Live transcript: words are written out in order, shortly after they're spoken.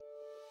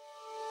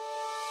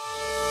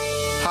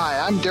Hi,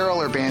 I'm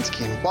Daryl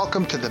Urbanski, and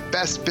welcome to the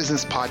Best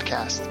Business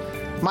Podcast.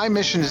 My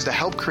mission is to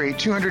help create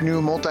 200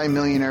 new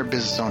multi-millionaire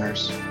business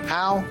owners.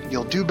 How?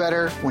 You'll do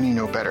better when you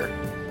know better.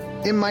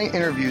 In my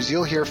interviews,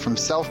 you'll hear from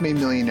self-made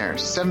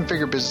millionaires,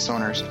 seven-figure business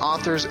owners,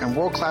 authors, and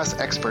world-class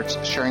experts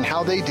sharing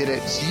how they did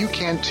it so you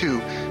can too,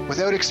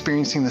 without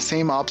experiencing the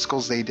same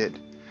obstacles they did.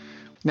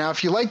 Now,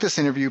 if you like this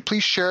interview,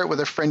 please share it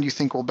with a friend you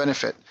think will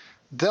benefit.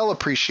 They'll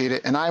appreciate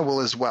it, and I will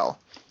as well.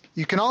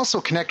 You can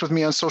also connect with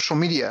me on social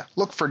media.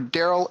 Look for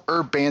Daryl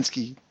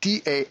Urbanski,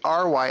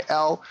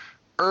 D-A-R-Y-L,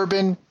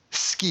 Urban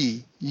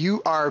Ski,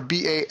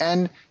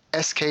 U-R-B-A-N-S-K-I,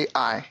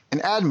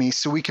 and add me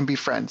so we can be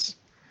friends.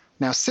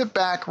 Now sit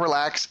back,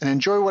 relax, and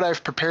enjoy what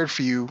I've prepared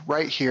for you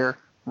right here,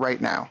 right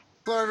now.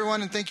 Hello,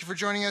 everyone, and thank you for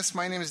joining us.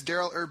 My name is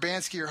Daryl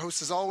Urbanski, your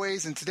host as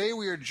always, and today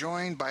we are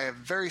joined by a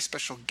very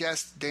special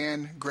guest,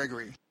 Dan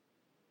Gregory.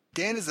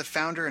 Dan is the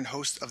founder and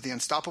host of the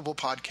Unstoppable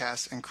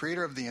podcast and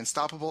creator of the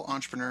Unstoppable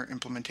Entrepreneur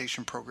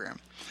Implementation Program.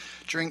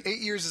 During 8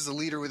 years as a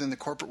leader within the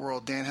corporate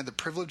world, Dan had the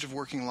privilege of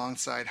working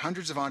alongside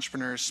hundreds of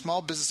entrepreneurs,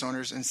 small business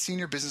owners, and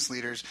senior business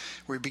leaders,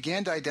 where he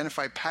began to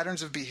identify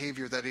patterns of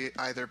behavior that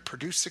either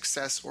produce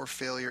success or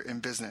failure in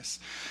business.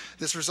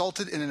 This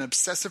resulted in an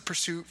obsessive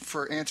pursuit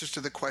for answers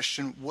to the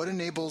question, what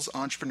enables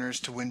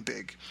entrepreneurs to win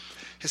big?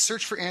 His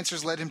search for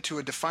answers led him to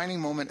a defining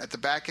moment at the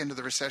back end of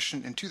the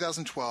recession in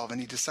 2012,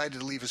 and he decided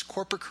to leave his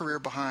corporate career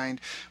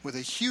behind with a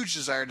huge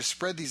desire to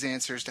spread these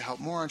answers to help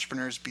more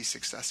entrepreneurs be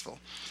successful.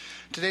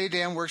 Today,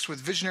 Dan works with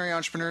visionary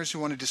entrepreneurs who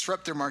want to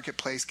disrupt their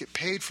marketplace, get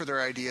paid for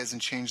their ideas,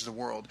 and change the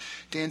world.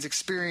 Dan's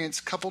experience,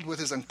 coupled with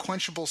his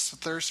unquenchable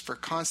thirst for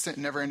constant,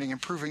 never-ending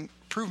improvement,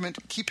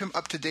 keep him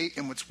up to date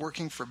in what's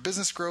working for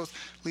business growth,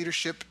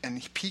 leadership,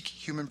 and peak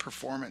human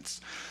performance.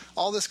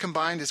 All this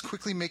combined is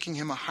quickly making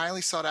him a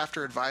highly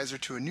sought-after advisor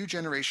to a new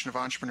generation of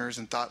entrepreneurs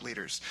and thought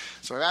leaders.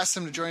 So I've asked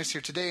him to join us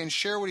here today and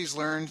share what he's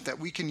learned that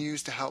we can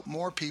use to help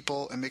more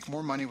people and make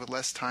more money with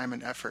less time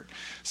and effort.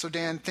 So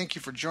Dan, thank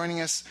you for joining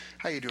us.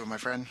 How you doing, my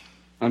friend?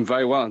 I'm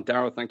very well. And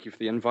Daryl, thank you for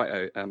the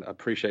invite. I'm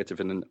appreciative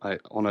and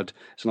honored.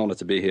 It's an honor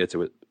to be here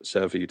to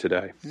serve you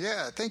today.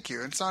 Yeah, thank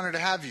you. It's an honor to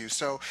have you.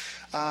 So,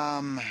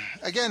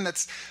 again,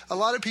 that's a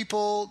lot of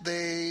people,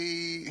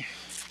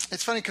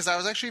 it's funny because I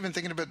was actually even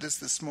thinking about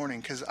this morning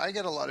because I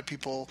get a lot of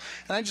people,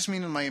 and I just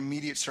mean in my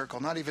immediate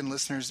circle, not even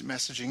listeners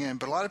messaging in,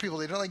 but a lot of people,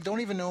 they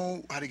don't even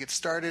know how to get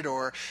started,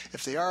 or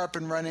if they are up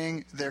and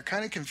running, they're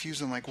kind of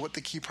confused on like what the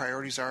key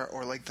priorities are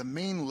or like the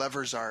main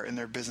levers are in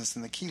their business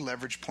and the key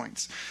leverage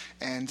points.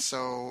 And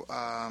so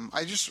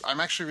I'm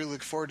actually really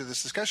looking forward to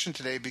this discussion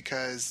today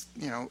because,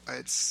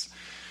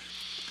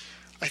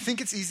 I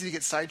think it's easy to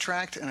get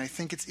sidetracked, and I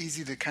think it's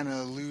easy to kind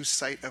of lose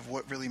sight of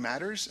what really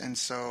matters. And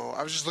so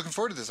I was just looking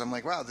forward to this. I'm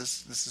like, wow,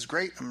 this is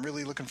great. I'm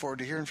really looking forward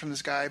to hearing from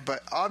this guy.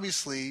 But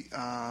obviously,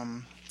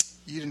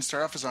 you didn't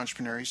start off as an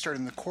entrepreneur. You started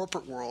in the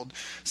corporate world.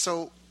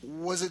 So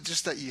was it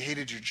just that you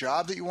hated your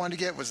job that you wanted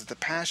to get? Was it the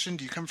passion?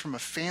 Do you come from a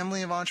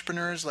family of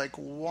entrepreneurs? Like,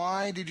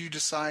 why did you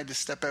decide to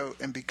step out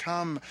and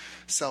become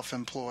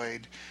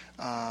self-employed?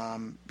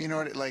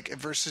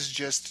 Versus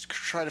just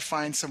try to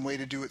find some way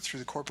to do it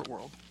through the corporate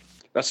world?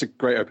 That's a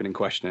great opening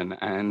question.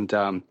 And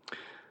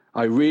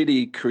I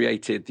really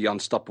created the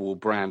Unstoppable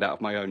brand out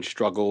of my own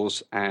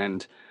struggles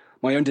and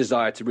my own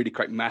desire to really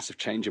create massive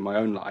change in my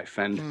own life.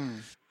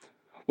 And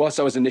whilst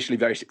I was initially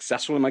very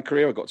successful in my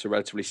career, I got to a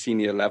relatively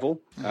senior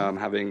level,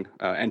 having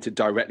entered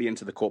directly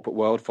into the corporate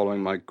world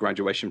following my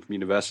graduation from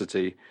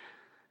university,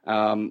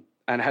 and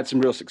had some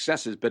real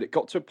successes. But it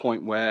got to a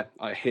point where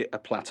I hit a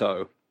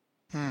plateau.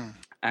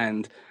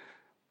 And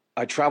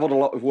I traveled a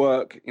lot with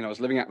work, I was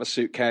living out of a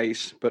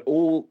suitcase, but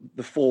all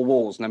the four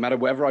walls, no matter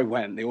wherever I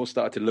went, they all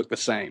started to look the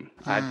same.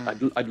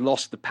 I'd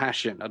lost the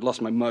passion. I'd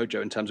lost my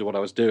mojo in terms of what I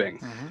was doing.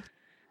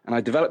 And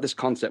I developed this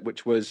concept,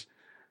 which was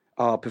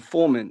our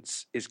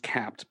performance is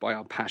capped by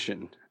our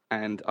passion.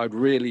 And I'd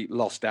really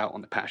lost out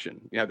on the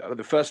passion.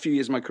 The first few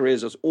years of my career,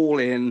 I was all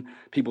in.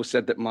 People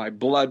said that my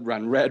blood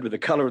ran red with the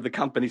color of the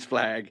company's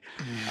flag.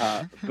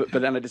 But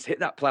then I just hit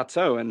that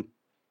plateau. And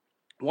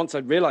once I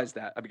realized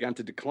that, I began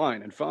to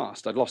decline and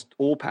fast. I'd lost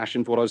all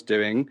passion for what I was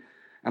doing,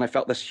 and I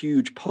felt this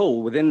huge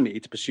pull within me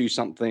to pursue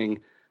something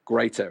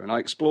greater. And I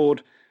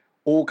explored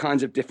all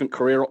kinds of different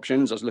career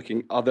options. I was looking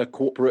at other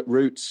corporate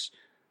routes,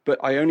 but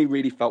I only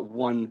really felt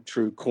one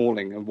true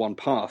calling and one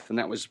path, and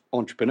that was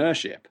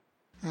entrepreneurship.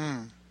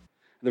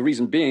 The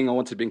reason being, I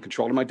wanted to be in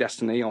control of my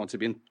destiny. I wanted to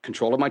be in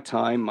control of my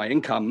time, my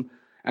income,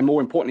 and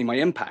more importantly, my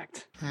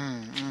impact.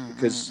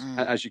 Because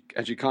as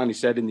you kindly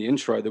said in the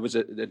intro, there was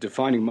a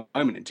defining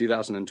moment in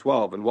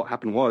 2012. And what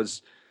happened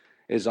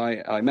is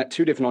I met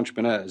two different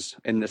entrepreneurs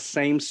in the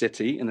same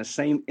city, in the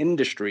same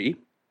industry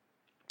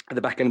at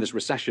the back end of this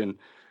recession.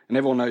 And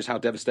everyone knows how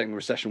devastating the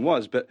recession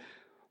was. But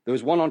there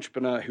was one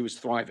entrepreneur who was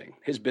thriving.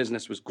 His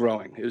business was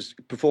growing. It was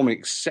performing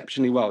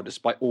exceptionally well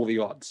despite all the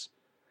odds.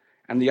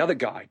 And the other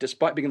guy,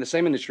 despite being in the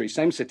same industry,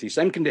 same city,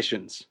 same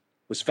conditions,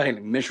 was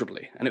failing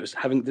miserably, and it was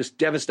having this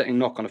devastating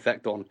knock-on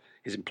effect on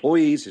his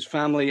employees, his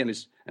family, and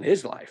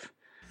his life.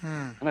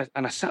 And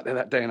I sat there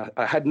that day, and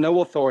I had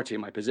no authority in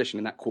my position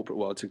in that corporate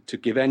world to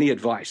give any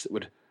advice that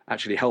would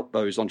actually help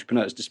those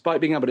entrepreneurs,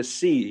 despite being able to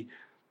see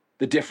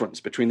the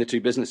difference between the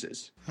two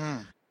businesses.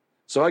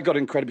 So I got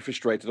incredibly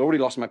frustrated, already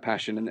lost my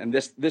passion, and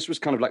this was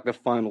kind of like the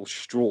final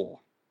straw.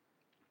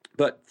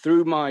 But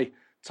through my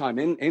time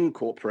in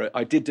corporate,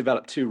 I did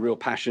develop two real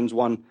passions.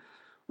 One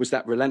was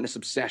that relentless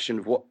obsession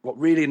of what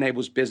really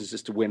enables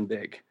businesses to win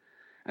big.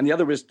 And the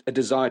other is a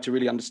desire to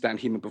really understand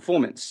human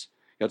performance.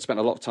 I'd spent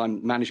a lot of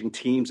time managing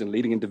teams and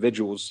leading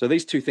individuals. So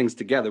these two things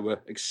together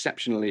were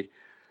exceptionally,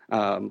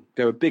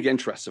 they were big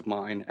interests of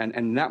mine. And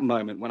in that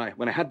moment, when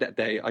I had that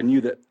day, I knew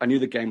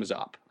the game was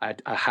up.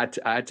 I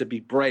had to be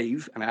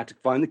brave, and I had to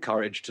find the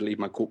courage to leave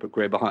my corporate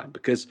career behind,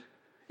 because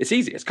it's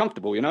easy, it's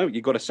comfortable.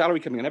 You've got a salary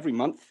coming in every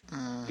month,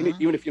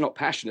 even if you're not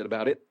passionate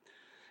about it.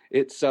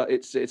 It's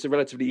a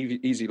relatively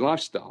easy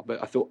lifestyle.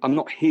 But I thought, I'm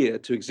not here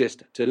to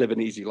exist to live an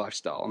easy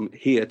lifestyle. I'm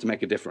here to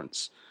make a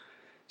difference.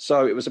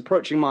 So it was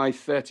approaching my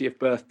 30th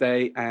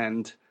birthday,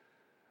 and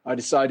I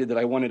decided that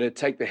I wanted to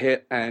take the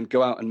hit and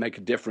go out and make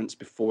a difference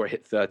before I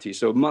hit 30.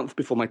 So a month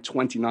before my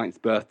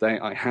 29th birthday,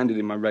 I handed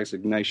in my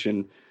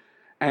resignation,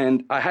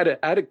 and I had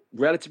a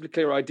relatively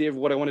clear idea of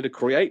what I wanted to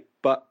create,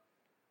 but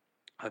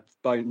I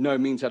by no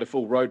means had a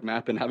full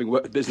roadmap. And having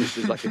worked with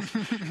businesses, like, we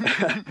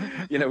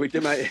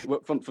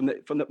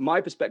from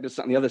my perspective,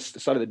 sat on the other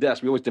side of the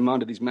desk, we always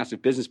demanded these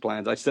massive business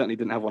plans. I certainly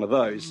didn't have one of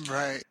those.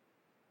 Right.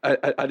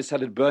 I just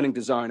had a burning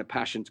desire and a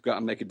passion to go out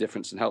and make a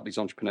difference and help these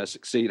entrepreneurs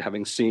succeed,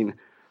 having seen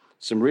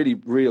some really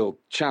real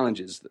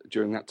challenges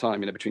during that time,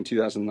 between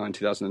 2009,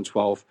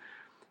 2012.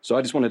 So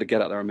I just wanted to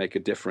get out there and make a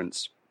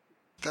difference.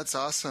 That's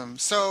awesome.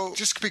 So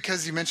just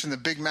because you mentioned the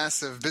big,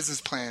 massive business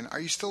plan, are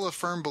you still a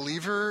firm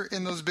believer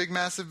in those big,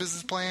 massive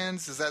business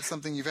plans? Is that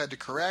something you've had to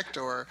correct,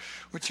 or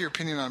what's your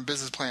opinion on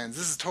business plans?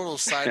 This is a total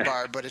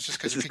sidebar, but it's just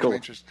because you piqued my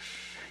interest.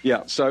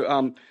 Yeah.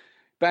 So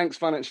banks,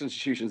 financial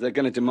institutions, they're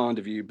going to demand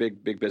of you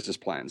big business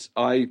plans.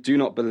 I do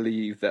not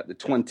believe that the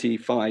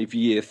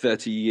 25-year,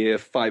 30-year,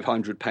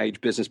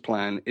 500-page business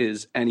plan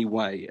is any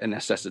way a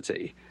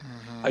necessity.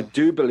 I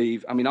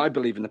believe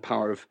in the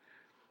power of,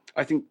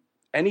 I think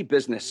any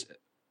business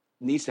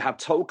needs to have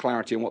total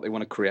clarity on what they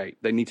want to create.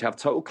 They need to have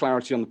total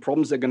clarity on the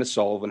problems they're going to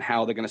solve and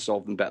how they're going to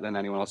solve them better than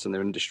anyone else in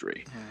their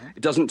industry.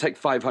 It doesn't take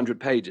 500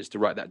 pages to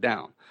write that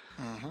down.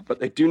 But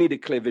they do need a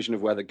clear vision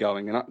of where they're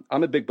going. And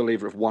I'm a big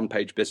believer of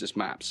one-page business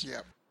maps,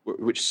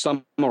 which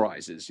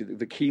summarizes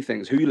the key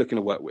things: who you're looking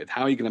to work with,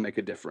 how are you going to make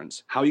a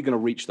difference, how are you going to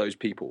reach those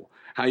people,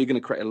 how are you going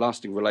to create a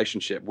lasting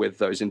relationship with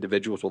those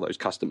individuals or those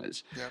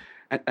customers.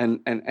 And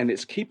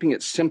it's keeping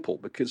it simple,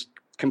 because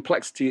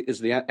complexity is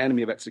the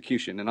enemy of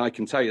execution. And I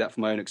can tell you that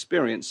from my own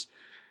experience,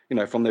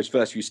 from those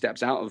first few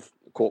steps out of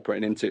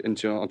corporate and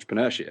into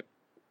entrepreneurship.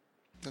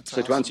 That's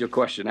so awesome. To answer your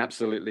question,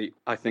 absolutely.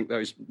 I think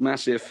those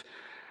massive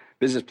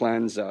business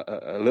plans are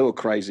a little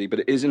crazy, but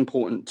it is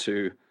important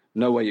to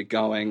know where you're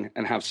going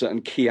and have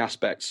certain key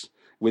aspects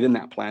within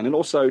that plan. And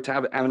also to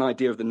have an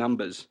idea of the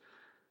numbers.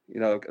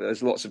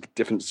 There's lots of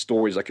different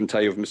stories I can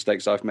tell you of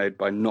mistakes I've made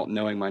by not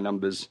knowing my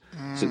numbers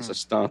since I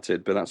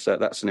started, but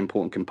that's an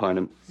important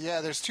component.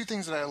 Yeah, there's two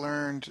things that I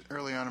learned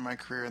early on in my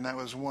career, and that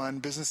was, one,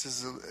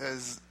 business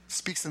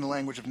speaks in the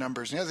language of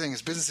numbers. And the other thing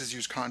is businesses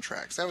use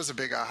contracts. That was a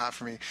big aha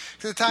for me. At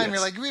the time, You're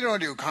like, we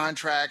don't do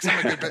contracts.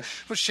 I'm a good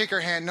let's shake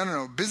our hand.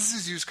 No.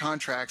 Businesses use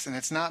contracts, and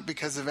it's not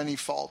because of any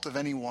fault of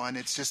anyone.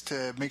 It's just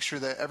to make sure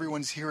that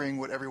everyone's hearing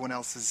what everyone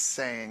else is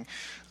saying.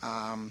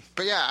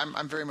 But yeah,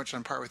 I'm very much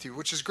on par with you,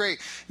 which is great.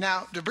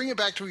 Now, to bring it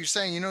back to what you're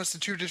saying, you noticed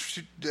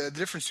the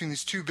difference between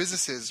these two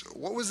businesses.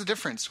 What was the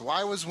difference?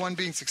 Why was one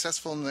being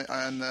successful in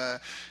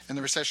the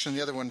recession and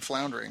the other one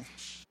floundering?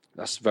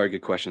 That's a very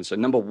good question. So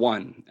number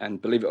one,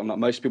 and believe it or not,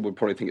 most people would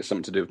probably think it's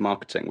something to do with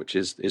marketing, which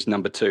is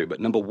number two. But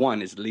number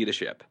one is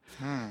leadership.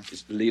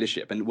 It's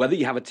leadership. And whether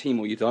you have a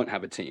team or you don't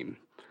have a team,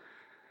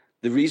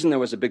 the reason there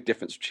was a big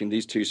difference between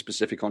these two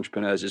specific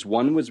entrepreneurs is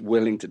one was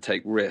willing to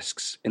take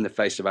risks in the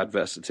face of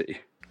adversity.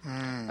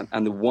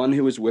 And the one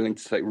who was willing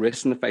to take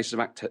risks in the face of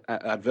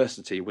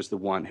adversity was the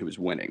one who was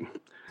winning.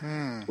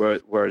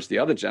 Whereas the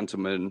other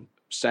gentleman,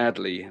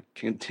 sadly,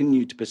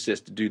 continued to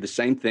persist to do the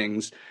same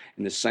things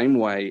in the same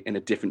way in a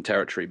different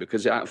territory,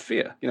 because out of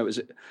fear. You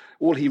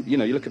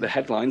look at the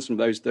headlines from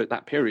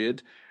that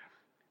period,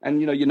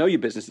 and your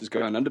business is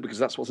going under because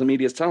that's what the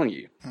media is telling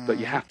you. But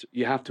you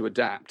have to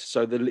adapt.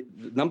 So the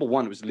number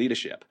one was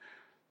leadership.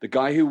 The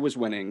guy who was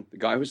winning, the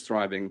guy who was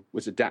thriving,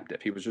 was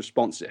adaptive. He was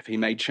responsive. He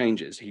made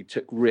changes. He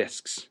took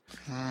risks.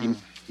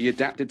 He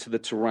adapted to the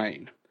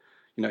terrain.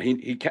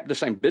 He kept the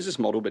same business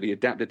model, but he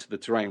adapted to the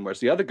terrain. Whereas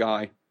the other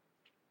guy,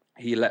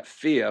 he let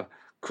fear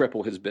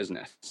cripple his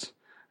business.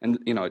 And,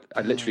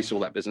 I literally saw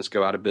that business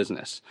go out of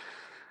business.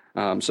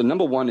 So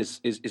number one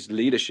is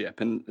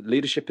leadership. And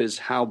leadership is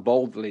how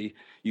boldly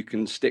you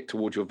can stick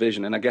towards your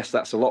vision. And I guess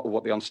that's a lot of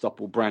what the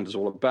Unstoppable brand is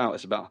all about.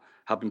 It's about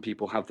helping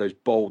people have those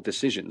bold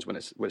decisions when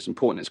it's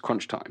important. It's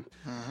crunch time.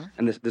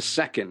 And the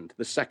second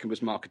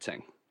was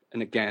marketing.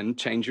 And again,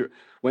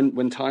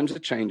 when times are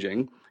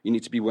changing, you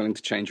need to be willing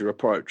to change your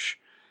approach.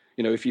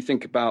 If you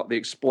think about the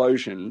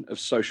explosion of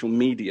social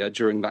media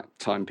during that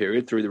time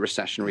period through the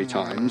recessionary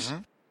times,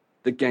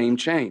 the game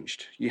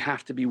changed. You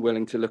have to be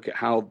willing to look at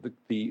how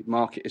the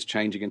market is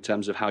changing in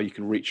terms of how you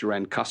can reach your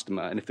end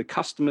customer. And if the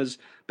customer's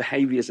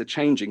behaviors are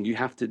changing, you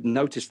have to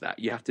notice that.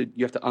 You have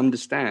to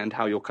understand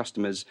how your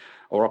customers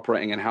are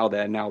operating and how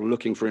they're now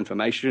looking for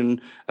information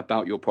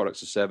about your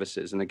products or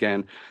services. And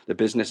again, the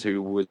business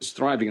who was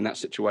thriving in that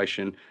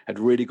situation had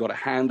really got a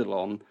handle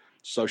on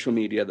social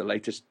media, the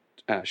latest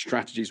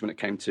strategies when it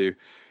came to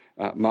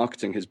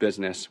marketing his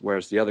business,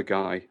 whereas the other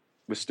guy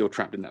was still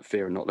trapped in that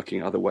fear and not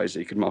looking at other ways that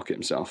he could market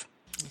himself.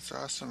 That's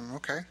awesome.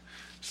 Okay.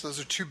 So those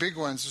are two big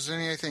ones. Was there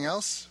anything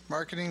else?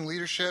 Marketing,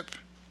 leadership?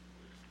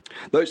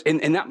 Those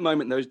in that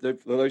moment,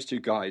 those two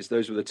guys,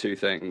 those were the two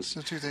things.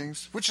 The two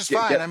things, which is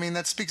fine. I mean,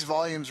 that speaks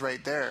volumes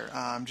right there.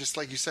 Just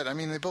like you said, I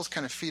mean, they both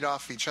kind of feed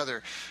off each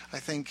other. I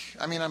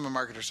mean, I'm a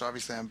marketer, so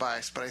obviously I'm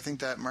biased, but I think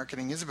that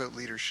marketing is about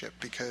leadership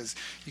because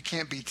you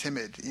can't be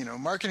timid.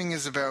 Marketing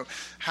is about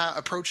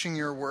approaching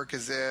your work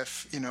as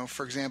if,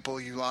 for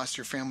example, you lost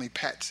your family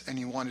pet and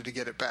you wanted to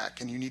get it back,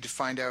 and you need to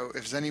find out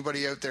if does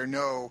anybody out there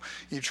know.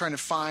 You're trying to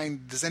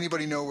find, does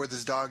anybody know where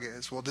this dog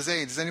is? Well, does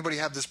anybody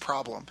have this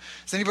problem?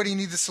 Does anybody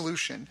need this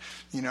solution,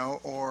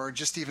 or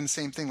just even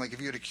same thing, like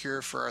if you had a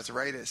cure for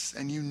arthritis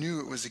and you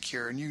knew it was a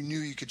cure and you knew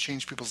you could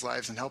change people's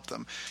lives and help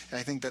them. And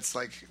I think that's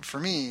like, for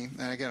me,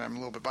 and again, I'm a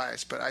little bit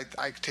biased, but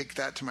I take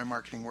that to my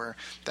marketing, where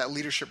that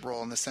leadership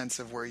role in the sense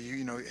of where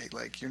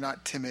like you're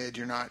not timid,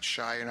 you're not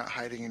shy, you're not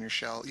hiding in your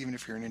shell, even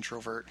if you're an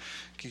introvert.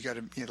 You got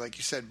to, like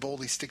you said,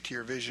 boldly stick to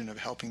your vision of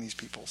helping these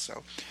people.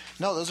 So,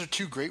 no, those are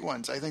two great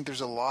ones. I think there's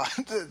a lot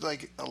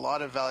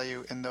of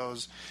value in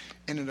those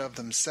in and of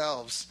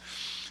themselves.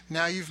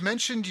 Now, you've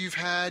mentioned you've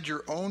had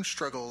your own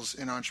struggles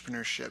in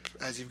entrepreneurship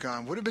as you've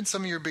gone. What have been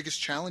some of your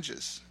biggest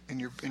challenges in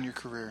your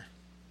career?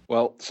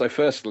 Well, so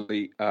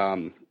firstly,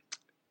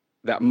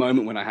 that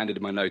moment when I handed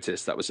in my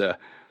notice, that was an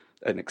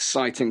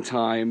exciting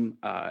time,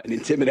 an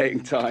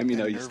intimidating time.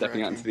 You're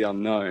stepping out into the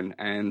unknown.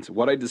 And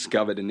what I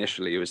discovered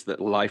initially was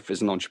that life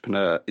as an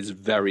entrepreneur is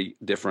very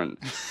different.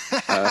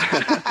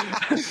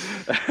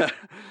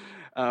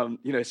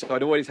 So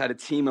I'd always had a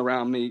team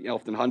around me,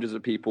 often hundreds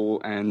of people,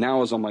 and now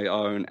I was on my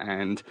own,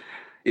 and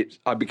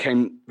I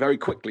became very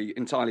quickly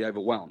entirely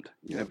overwhelmed,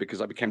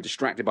 because I became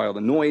distracted by all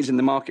the noise in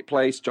the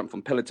marketplace, jumped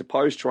from pillar to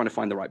post, trying to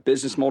find the right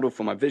business model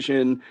for my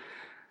vision.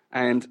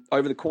 And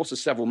over the course of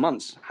several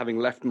months, having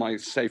left my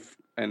safe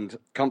and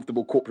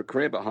comfortable corporate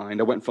career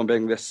behind, I went from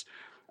being this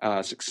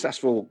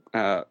successful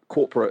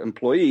corporate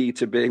employee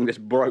to being this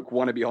broke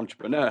wannabe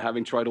entrepreneur,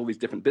 having tried all these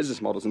different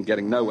business models and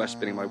getting nowhere,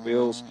 spinning my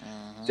wheels,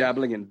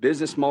 dabbling in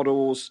business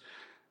models.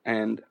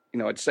 And,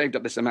 I'd saved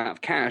up this amount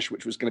of cash,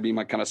 which was going to be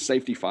my kind of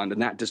safety fund.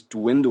 And that just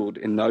dwindled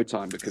in no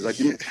time because I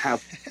didn't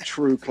have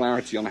true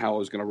clarity on how I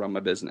was going to run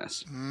my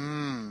business.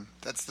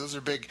 Those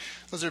are big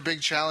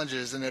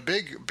challenges, and a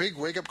big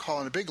wake up call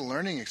and a big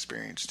learning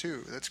experience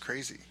too. That's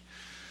crazy.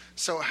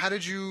 So how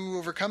did you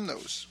overcome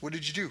those? What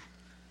did you do?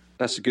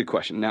 That's a good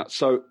question. Now,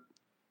 so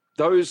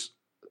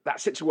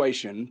that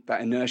situation,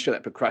 that inertia,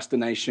 that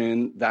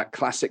procrastination, that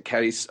classic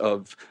case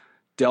of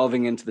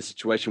delving into the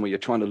situation where you're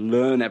trying to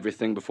learn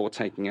everything before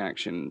taking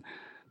action,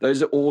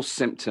 those are all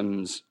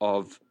symptoms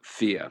of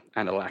fear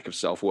and a lack of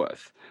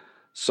self-worth.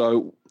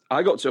 So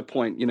I got to a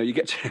point, you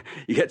get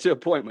to a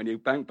point when your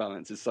bank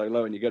balance is so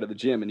low and you go to the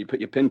gym and you put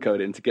your PIN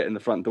code in to get in the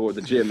front door of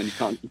the gym and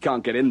you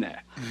can't get in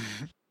there.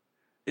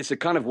 It's a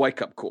kind of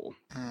wake-up call.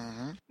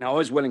 Now, I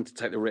was willing to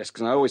take the risks,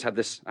 and I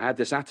had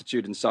this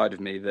attitude inside of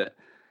me that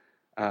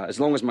as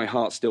long as my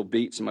heart still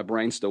beats and my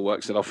brain still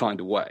works, that I'll find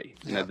a way.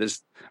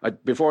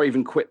 Before I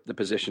even quit the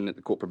position at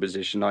the corporate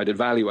position, I'd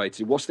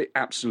evaluated what's the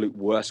absolute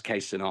worst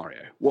case scenario.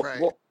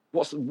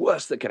 What's the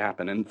worst that could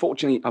happen? And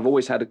fortunately, I've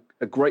always had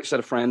a great set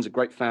of friends, a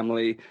great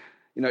family.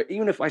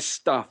 Even if I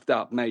stuffed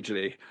up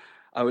majorly,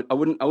 I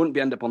wouldn't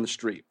end up on the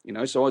street.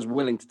 So I was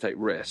willing to take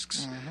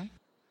risks.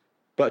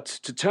 But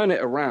to turn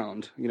it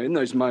around, in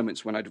those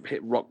moments when I'd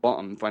hit rock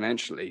bottom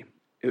financially,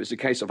 it was a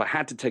case of I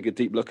had to take a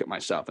deep look at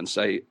myself and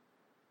say,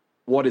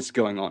 what is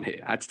going on here?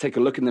 I had to take a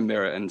look in the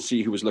mirror and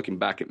see who was looking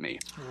back at me.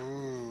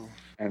 Ooh.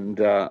 And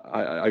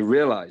I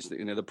realized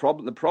that the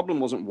problem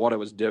wasn't what I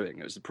was doing.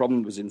 It was the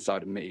problem was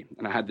inside of me.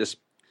 And I had this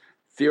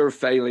fear of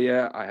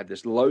failure. I had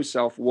this low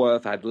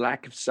self-worth. I had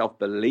lack of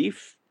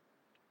self-belief.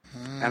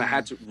 And I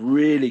had to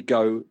really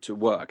go to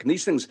work. And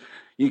these things,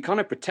 you're kind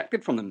of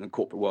protected from them in the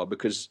corporate world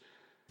because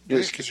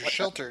you're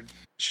sheltered.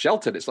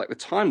 Sheltered. It's like the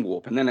time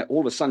warp, and then all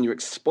of a sudden you're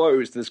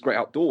exposed to this great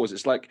outdoors.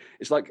 It's like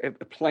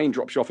a plane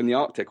drops you off in the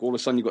Arctic. All of a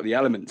sudden you've got the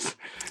elements.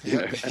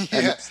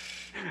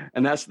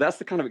 And that's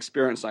the kind of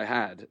experience I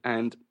had.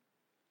 And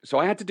so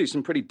I had to do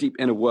some pretty deep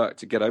inner work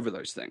to get over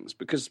those things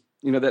because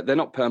they're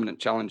not permanent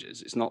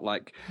challenges. It's not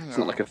like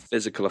a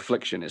physical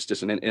affliction. It's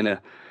just an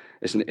inner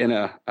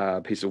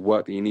piece of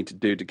work that you need to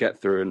do to get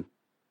through.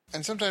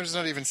 And sometimes it's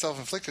not even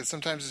self-inflicted.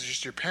 Sometimes it's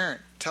just your parent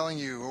telling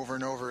you over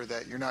and over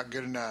that you're not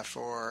good enough,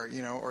 or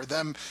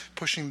them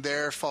pushing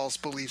their false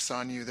beliefs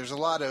on you. There's a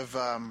lot of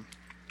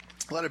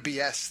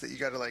BS that you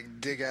got to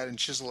dig at and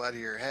chisel out of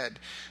your head,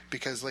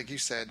 because, like you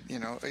said,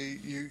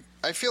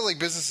 I feel like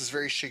business is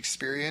very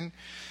Shakespearean,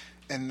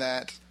 in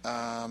that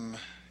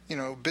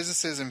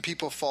businesses and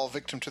people fall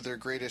victim to their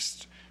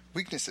greatest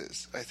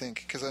weaknesses, I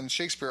think, because in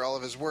Shakespeare, all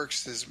of his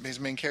works, his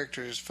main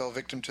characters fell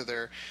victim to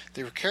their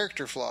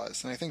character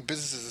flaws, and I think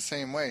business is the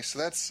same way. So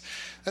that's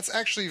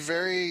actually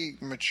very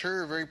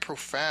mature, very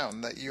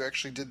profound that you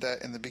actually did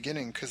that in the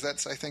beginning, because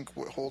that's, I think,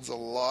 what holds a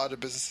lot of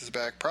businesses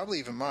back, probably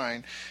even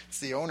mine. It's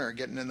the owner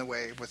getting in the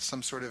way with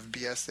some sort of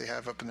BS they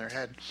have up in their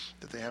head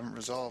that they haven't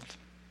resolved.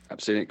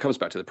 Absolutely. It comes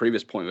back to the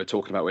previous point we were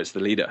talking about, where it's the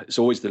leader. It's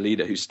always the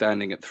leader who's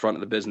standing at the front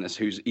of the business,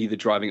 who's either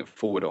driving it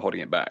forward or holding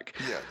it back.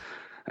 Yeah.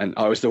 And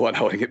I was the one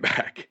holding it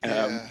back.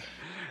 Yeah.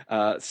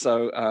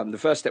 So the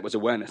first step was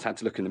awareness. I had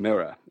to look in the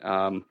mirror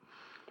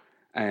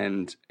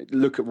and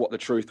look at what the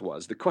truth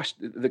was.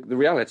 The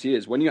reality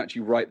is, when you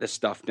actually write this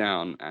stuff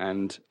down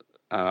and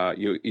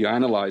you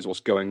analyze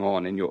what's going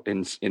on in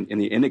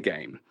the inner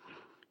game,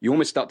 you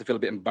almost start to feel a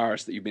bit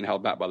embarrassed that you've been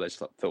held back by those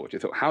thoughts. You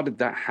thought, how did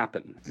that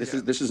happen?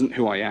 This isn't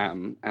who I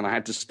am, and I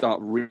had to start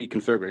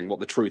reconfiguring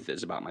what the truth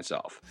is about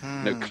myself,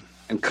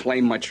 and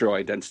claim my true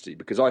identity.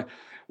 Because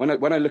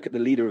when I look at the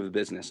leader of the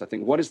business, I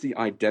think, what is the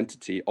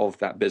identity of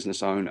that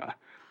business owner?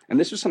 And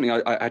this was something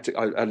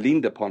I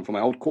leaned upon from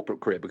my old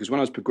corporate career, because when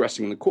I was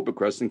progressing in the corporate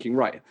career, I was thinking,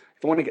 right,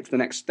 if I want to get to the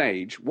next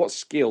stage, what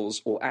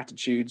skills or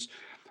attitudes,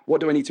 what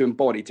do I need to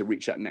embody to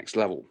reach that next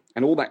level?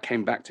 And all that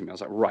came back to me. I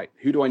was like, right,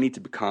 who do I need to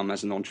become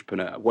as an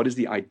entrepreneur? What is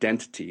the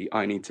identity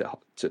I need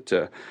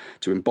to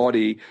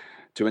embody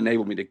to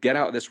enable me to get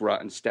out of this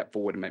rut and step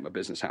forward and make my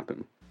business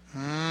happen?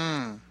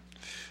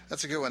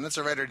 That's a good one. That's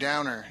a writer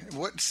downer.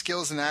 What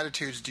skills and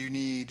attitudes do you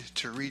need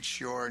to reach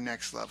your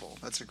next level?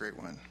 That's a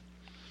great one.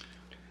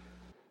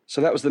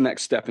 So that was the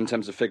next step in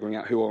terms of figuring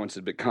out who I wanted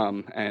to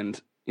become. And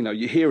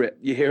you hear it,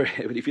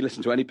 but if you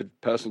listen to any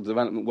personal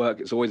development work,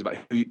 it's always about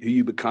who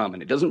you become,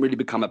 and it doesn't really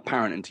become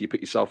apparent until you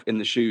put yourself in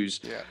the shoes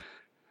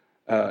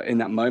in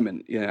that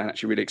moment, and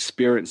actually really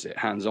experience it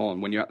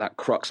hands-on. When you're at that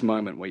crux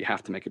moment where you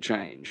have to make a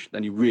change,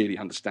 then you really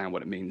understand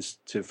what it means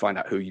to find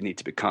out who you need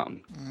to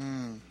become.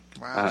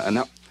 Wow. And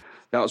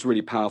that was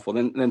really powerful.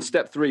 Then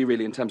step 3,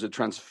 really, in terms of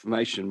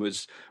transformation,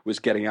 was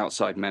getting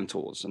outside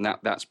mentors, and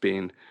that's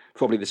been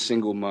probably the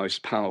single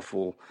most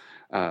powerful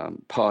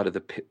part of the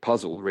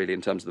puzzle, really,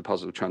 in terms of the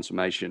puzzle of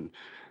transformation,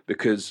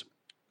 because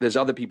there's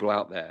other people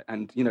out there.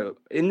 And,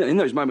 in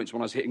those moments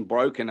when I was hitting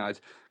broke and I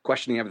was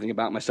questioning everything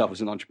about myself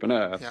as an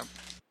entrepreneur,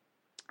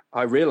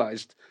 I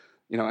realized,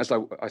 as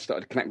I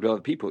started to connect with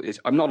other people,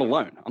 I'm not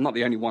alone. I'm not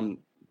the only one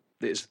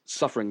that is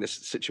suffering this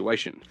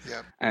situation.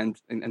 And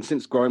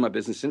since growing my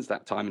business since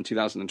that time in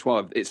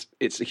 2012,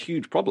 it's a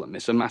huge problem.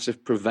 It's a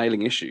massive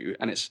prevailing issue,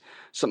 and it's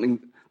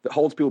something that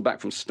holds people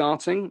back from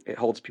starting. It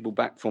holds people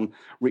back from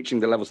reaching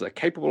the levels they're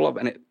capable of,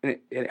 and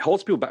it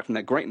holds people back from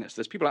their greatness.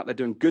 There's people out there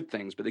doing good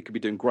things, but they could be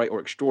doing great or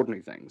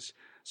extraordinary things.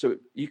 So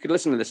you could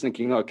listen to this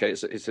thinking, okay,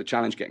 it's a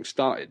challenge getting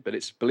started, but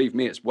believe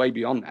me, it's way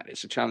beyond that.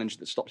 It's a challenge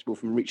that stops people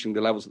from reaching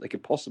the levels that they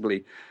could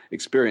possibly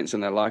experience in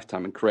their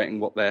lifetime and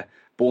creating what they're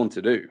born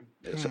to do.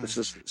 It's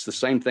the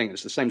same thing.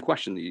 It's the same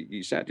question that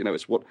you said.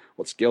 It's what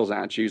skills,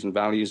 attitudes, and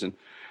values and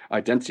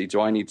identity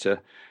do I need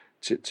to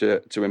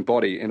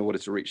embody in order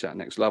to reach that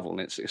next level?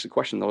 And it's a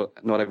question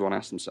that not everyone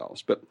asks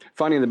themselves. But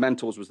finding the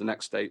mentors was the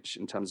next stage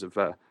in terms of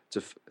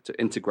to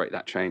integrate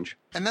that change.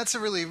 And that's a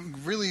really,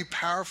 really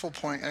powerful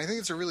point. And I think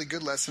it's a really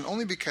good lesson,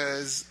 only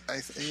because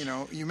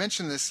you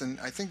mentioned this, and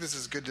I think this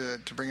is good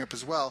to bring up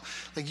as well.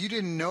 Like, you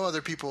didn't know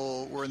other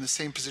people were in the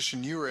same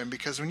position you were in,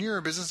 because when you're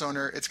a business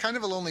owner, it's kind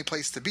of a lonely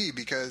place to be,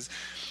 because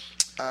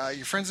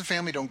your friends and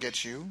family don't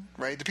get you,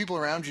 right? The people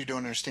around you don't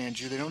understand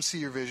you. They don't see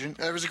your vision.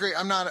 There was a great,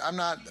 I'm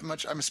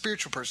a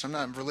spiritual person.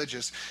 I'm not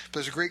religious, but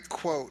there's a great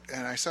quote,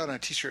 and I saw it on a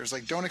t-shirt. It was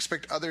like, don't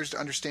expect others to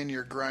understand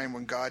your grind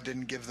when God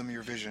didn't give them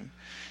your vision.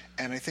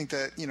 And I think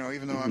that,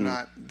 even though I'm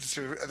not,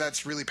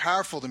 that's really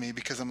powerful to me,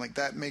 because I'm like,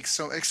 that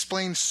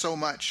explains so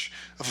much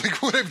of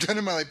like what I've done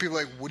in my life. People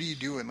are like, what are you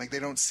doing? Like, they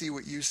don't see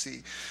what you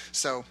see.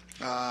 So,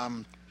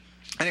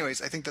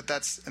 anyways, I think that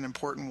that's an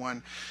important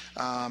one.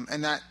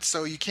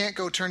 So you can't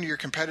go turn to your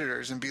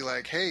competitors and be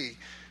like, hey,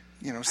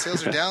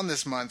 sales are down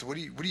this month. What are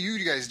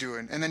you guys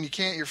doing? And then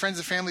your friends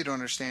and family don't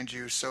understand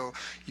you. So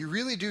you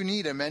really do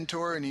need a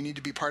mentor, and you need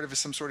to be part of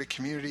some sort of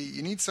community.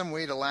 You need some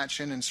way to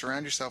latch in and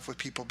surround yourself with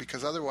people,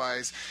 because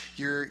otherwise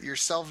your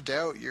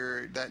self-doubt,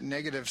 that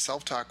negative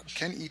self-talk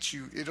can eat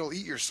you. It'll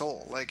eat your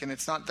soul. Like, and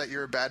it's not that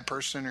you're a bad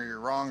person or you're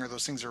wrong or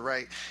those things are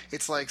right.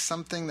 It's like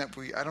something that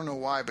I don't know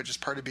why, but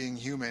just part of being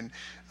human,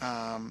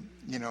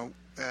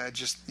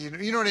 just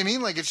you know what I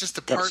mean? Like, it's just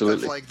a part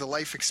of like the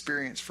life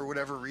experience for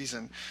whatever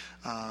reason.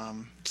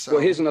 Well,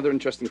 here's another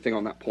interesting thing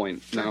on that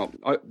point. Now,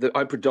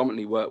 I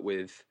predominantly work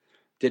with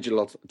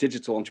digital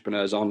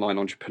entrepreneurs, online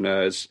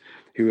entrepreneurs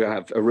who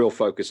have a real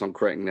focus on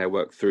creating their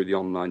work through the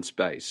online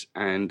space.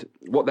 And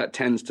what that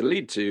tends to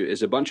lead to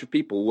is a bunch of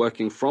people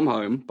working from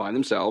home by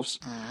themselves.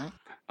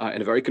 In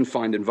a very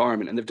confined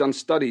environment. And they've done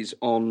studies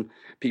on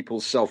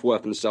people's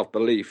self-worth and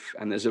self-belief.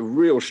 And there's a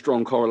real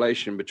strong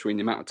correlation between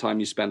the amount of time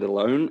you spend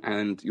alone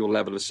and your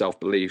level of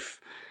self-belief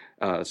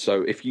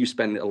So if you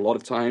spend a lot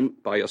of time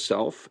by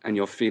yourself and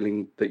you're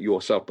feeling that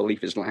your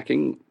self-belief is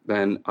lacking,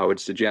 then I would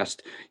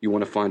suggest you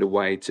want to find a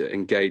way to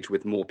engage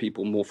with more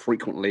people more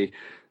frequently,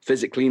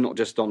 physically, not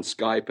just on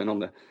Skype and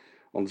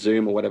on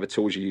Zoom or whatever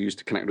tools you use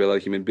to connect with other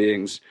human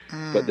beings.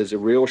 But there's a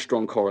real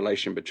strong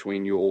correlation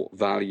between your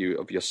value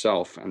of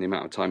yourself and the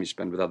amount of time you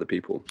spend with other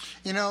people.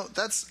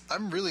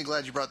 I'm really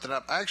glad you brought that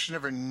up. I actually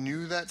never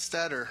knew that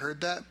stat or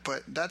heard that,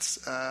 but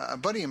that's a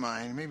buddy of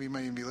mine, maybe you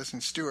might even be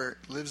listening, Stuart,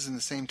 lives in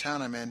the same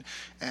town I'm in,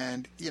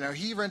 and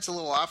he rents a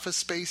little office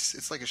space.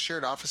 It's like a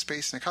shared office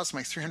space, and it costs him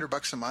like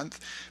 $300 a month.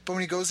 But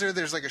when he goes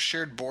there's like a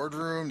shared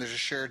boardroom, there's a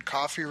shared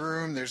coffee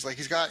room, there's like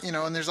he's got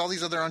and there's all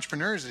these other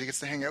entrepreneurs that he gets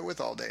to hang out with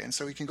all day, and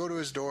so he can go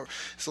to his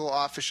little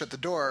office, shut the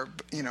door,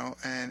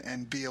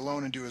 and be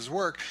alone and do his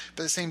work.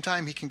 But at the same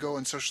time, he can go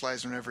and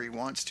socialize whenever he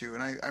wants to.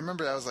 And I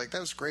remember I was like,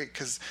 that was great,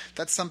 because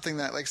that's something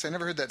that, like I said, I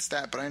never heard that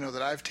stat, but I know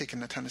that I've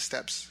taken a ton of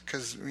steps,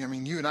 because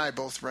you and I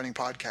both running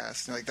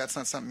podcasts, like that's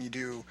not something you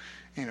do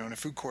in a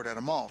food court at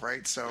a mall,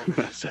 right? So,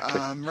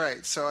 exactly.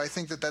 Right. So I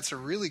think that that's a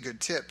really good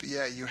tip.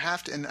 Yeah, you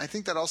have to, and I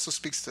think that also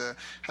speaks to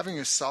having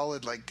a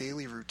solid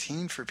daily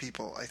routine for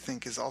people. I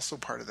think is also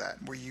part of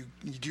that, where you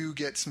do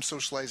get some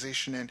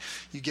socialization and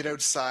you get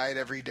outside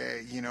every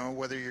day.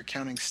 Whether you're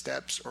counting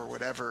steps or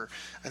whatever.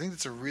 I think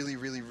that's a really,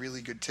 really,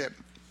 really good tip.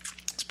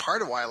 It's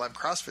part of why I love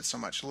CrossFit so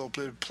much. A little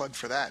bit of plug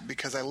for that,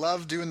 because I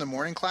love doing the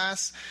morning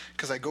class,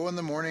 because I go in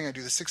the morning, I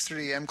do the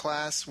 6:30 a.m.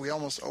 class. We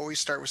almost always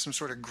start with some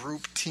sort of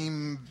group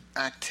team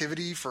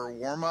activity for a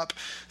warm-up,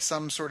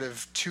 some sort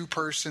of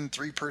 2-person,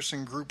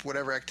 3-person group,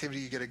 whatever activity.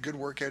 You get a good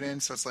workout in,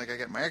 so it's like I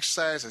get my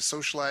exercise, I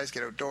socialize,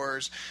 get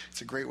outdoors.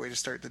 It's a great way to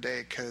start the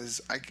day,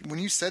 because when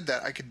you said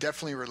that, I could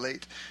definitely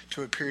relate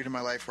to a period in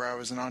my life where I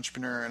was an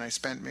entrepreneur, and I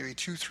spent maybe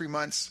 2-3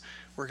 months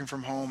working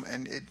from home,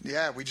 and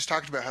we just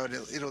talked about how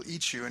it'll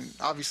eat you, and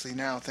obviously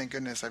now, thank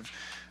goodness,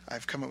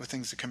 I've come up with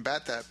things to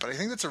combat that. But I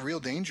think that's a real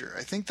danger.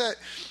 I think that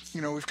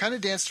we've kind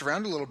of danced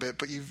around a little bit,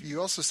 but you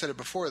also said it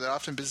before, that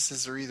often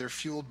businesses are either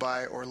fueled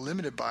by or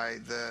limited by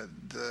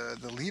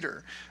the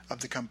leader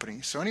of the company.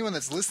 So anyone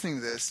that's listening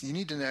to this, you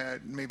need to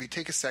maybe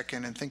take a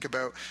second and think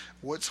about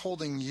what's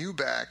holding you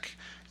back.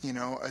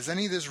 Is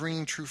any of this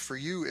ringing true for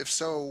you? If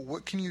so,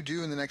 what can you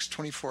do in the next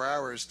 24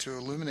 hours to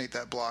illuminate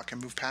that block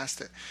and move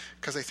past it?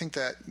 Because I think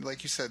that,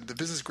 like you said, the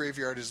business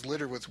graveyard is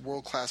littered with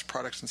world-class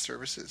products and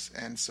services.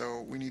 And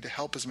so we need to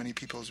help as many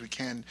people as we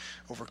can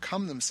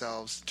overcome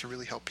themselves to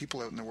really help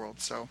people out in the world.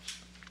 So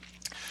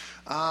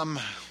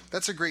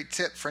that's a great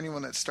tip for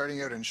anyone that's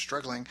starting out and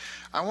struggling.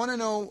 I want to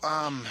know,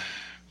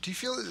 do you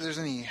feel that there's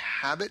any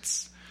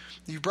habits?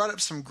 You brought up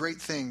some great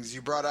things.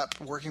 You brought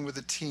up working with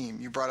a team.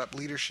 You brought up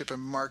leadership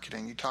and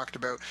marketing. You talked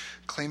about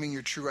claiming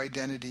your true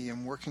identity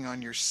and working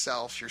on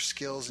yourself, your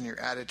skills and your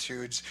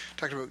attitudes. You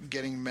talked about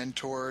getting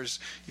mentors.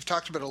 You've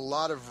talked about a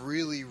lot of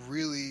really,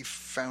 really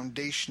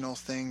foundational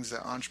things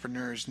that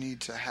entrepreneurs need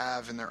to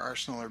have in their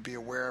arsenal or be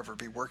aware of or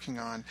be working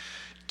on.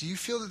 Do you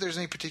feel that there's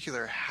any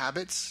particular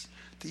habits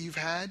that you've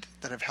had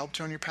that have helped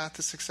you on your path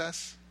to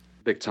success?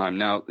 Big time.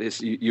 Now,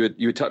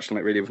 you touched on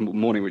it really with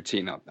morning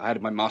routine. I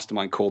had my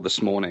mastermind call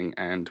this morning,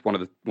 and one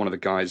of the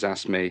guys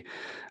asked me,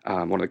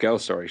 one of the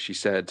girls, sorry, she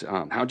said,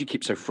 "How do you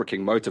keep so freaking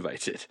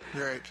motivated?"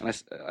 Right.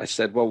 And I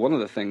said, well, one of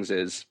the things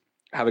is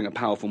having a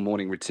powerful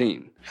morning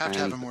routine. Have to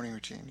have a morning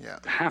routine. Yeah.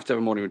 Have to have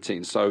a morning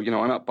routine. So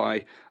I'm up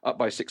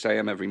by 6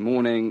 a.m. every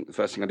morning. The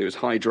first thing I do is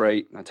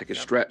hydrate. I take a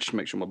stretch,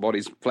 make sure my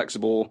body's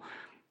flexible.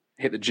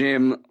 Hit the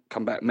gym,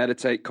 come back,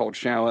 meditate, cold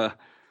shower.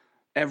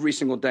 Every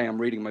single day, I'm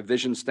reading my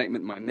vision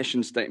statement, my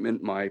mission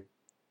statement, my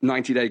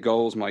 90-day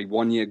goals, my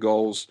 1-year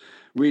goals,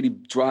 really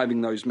driving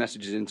those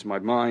messages into my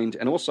mind.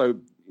 And also,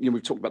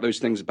 we've talked about those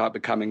things about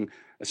becoming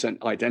a certain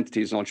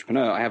identity as an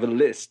entrepreneur. I have a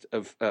list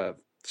of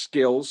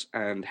skills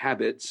and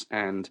habits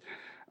and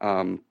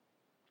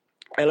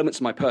elements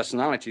of my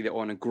personality that I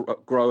want to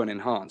grow and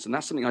enhance. And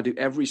that's something I do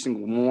every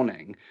single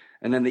morning.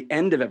 And then the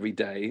end of every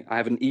day, I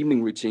have an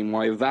evening routine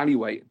where I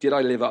evaluate, did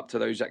I live up to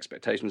those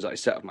expectations that I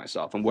set of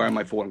myself, and where am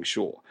I falling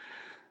short?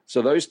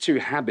 So those two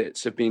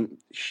habits have been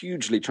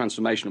hugely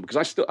transformational, because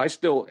I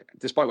still,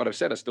 despite what I've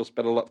said, I still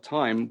spend a lot of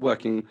time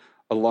working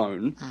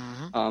alone.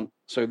 Mm-hmm.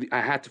 So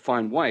I had to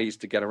find ways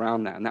to get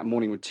around that. And that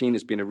morning routine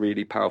has been a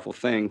really powerful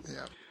thing.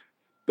 Yeah.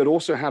 But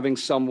also having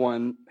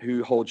someone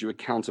who holds you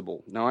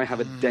accountable. Now, I have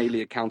a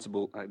daily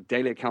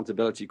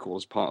accountability call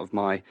as part of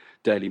my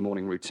daily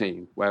morning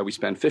routine, where we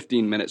spend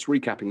 15 minutes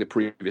recapping the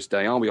previous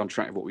day. Are we on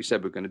track with what we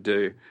said we're going to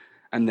do?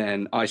 And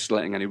then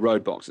isolating any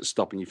roadblocks that's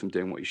stopping you from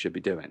doing what you should be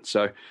doing.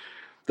 So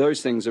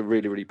those things are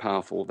really, really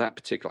powerful. That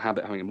particular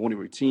habit, having a morning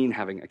routine,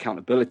 having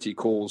accountability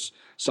calls,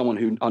 someone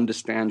who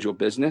understands your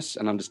business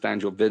and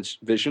understands your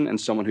vision,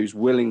 and someone who's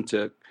willing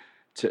to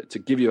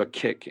give you a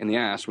kick in the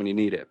ass when you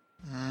need it.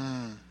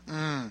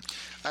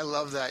 I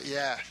love that.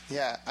 Yeah,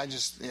 yeah.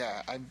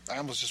 I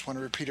almost just want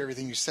to repeat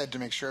everything you said to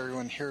make sure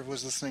everyone here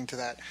was listening to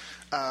that.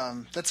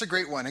 That's a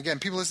great one. Again,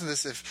 people listen to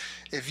this.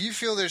 If you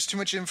feel there's too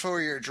much info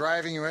or you're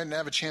driving, you might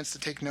have a chance to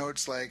take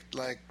notes. Like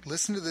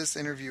listen to this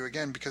interview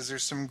again, because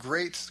there's some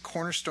great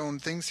cornerstone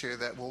things here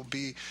that will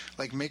be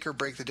like make or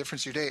break the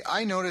difference in your day.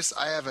 I notice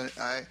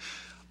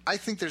I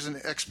think there's an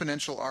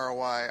exponential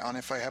ROI on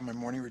if I have my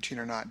morning routine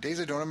or not. Days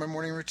I don't have my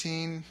morning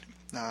routine,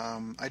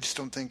 I just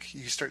don't think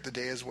you start the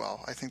day as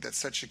well. I think that's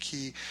such a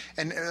key.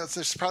 And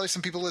there's probably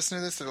some people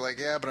listening to this that are like,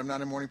 yeah, but I'm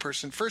not a morning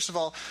person. First of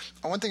all,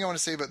 one thing I want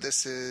to say about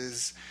this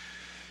is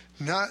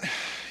not,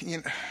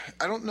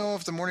 I don't know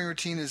if the morning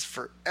routine is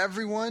for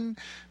everyone,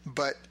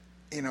 but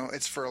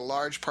it's for a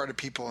large part of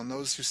people, and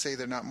those who say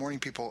they're not morning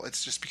people,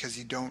 it's just because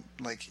you don't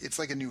it's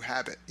like a new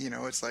habit.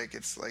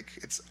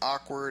 It's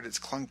awkward, it's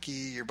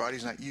clunky, your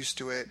body's not used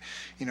to it.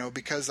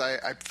 Because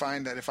I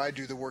find that if I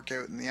do the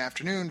workout in the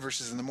afternoon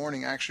versus in the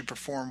morning, I actually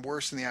perform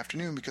worse in the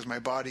afternoon because my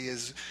body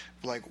is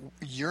like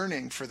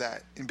yearning for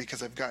that, and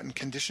because I've gotten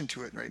conditioned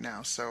to it right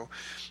now. So,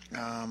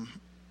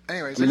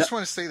 anyways, I just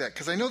want to say that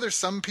because I know there's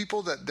some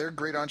people that they're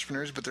great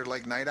entrepreneurs, but they're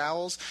like night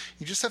owls.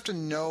 You just have to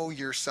know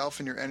yourself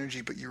and your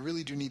energy, but you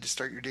really do need to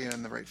start your day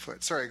on the right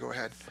foot. Sorry, go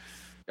ahead.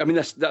 I mean,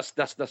 that's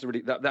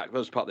really that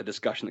was part of the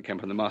discussion that came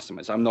from the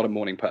masterminds. I'm not a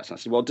morning person. I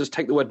said, well, just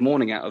take the word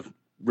morning out of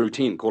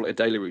routine, call it a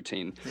daily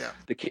routine. Yeah.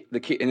 The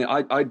key, and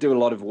I do a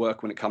lot of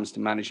work when it comes to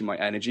managing my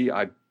energy.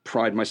 I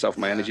pride myself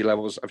on my energy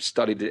levels. I've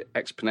studied it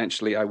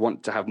exponentially. I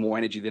want to have more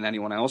energy than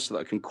anyone else so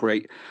that I can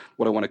create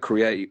what I want to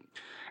create.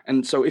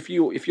 And so if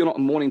you're not a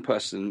morning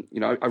person,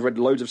 I've read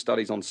loads of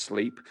studies on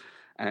sleep,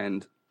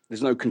 and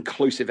there's no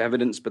conclusive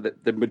evidence,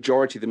 but the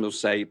majority of them will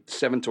say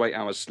 7 to 8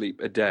 hours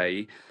sleep a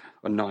day,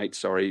 or night,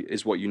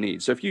 is what you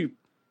need. So if you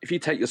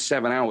take your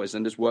 7 hours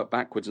and just work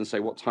backwards and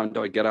say, what time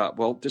do I get up?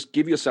 Well, just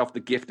give yourself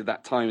the gift of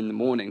that time in the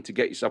morning to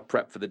get yourself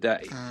prepped for the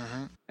day.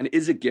 Mm-hmm. And it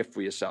is a gift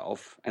for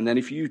yourself. And then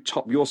if you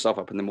top yourself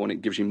up in the morning,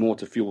 it gives you more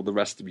to fuel the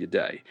rest of your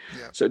day.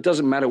 Yeah. So it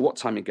doesn't matter what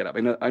time you get up.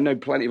 I know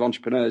plenty of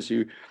entrepreneurs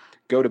who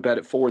go to bed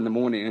at 4 a.m.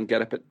 and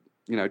get up at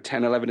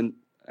 10, 11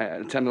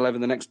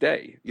 the next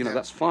day.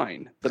 That's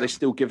fine, but they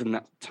still give them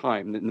that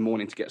time in the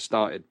morning to get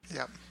started.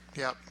 Yep.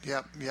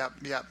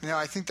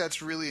 I think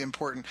that's really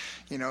important.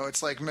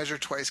 It's like measure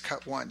twice,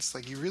 cut once.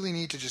 Like you really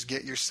need to just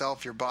get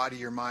yourself, your body,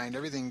 your mind,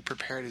 everything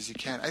prepared as you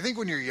can. I think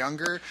when you're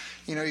younger,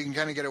 you can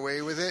kind of get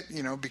away with it,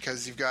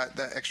 because you've got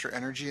that extra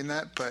energy in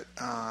that. But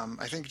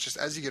I think just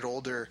as you get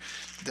older,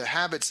 the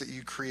habits that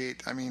you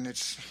create, I mean,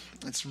 it's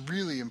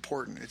really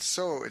important. It's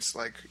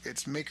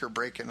make or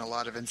break in a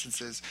lot of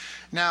instances.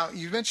 Now,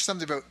 you mentioned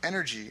something about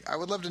energy. I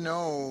would love to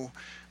know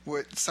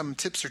what some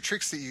tips or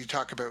tricks that you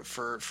talk about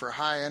for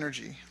high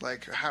energy.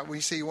 Like when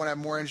you say you want to have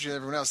more energy than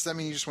everyone else, does that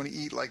mean you just want to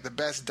eat like the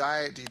best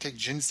diet? Do you take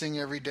ginseng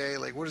every day?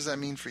 Like what does that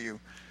mean for you?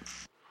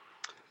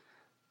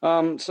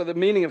 So the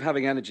meaning of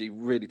having energy,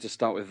 really, to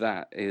start with,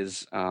 that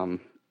is, when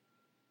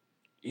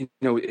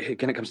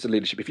it comes to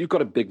leadership, if you've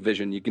got a big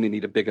vision, you're going to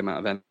need a big amount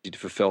of energy to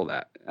fulfill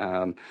that.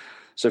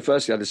 So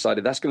firstly, I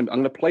decided I'm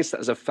going to place that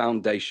as a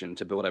foundation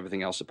to build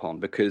everything else upon,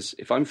 because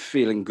if I'm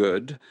feeling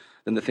good,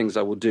 then the things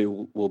I will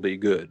do will be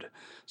good.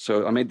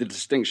 So I made the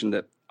distinction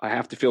that I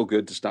have to feel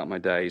good to start my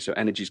day. So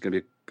energy is going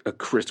to be a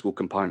critical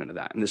component of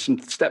that. And there's some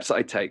steps that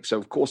I take. So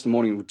of course, the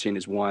morning routine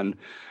is one.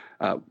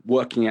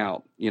 Working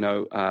out,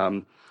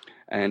 and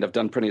I've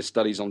done plenty of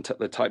studies on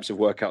the types of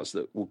workouts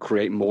that will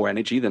create more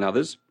energy than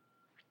others.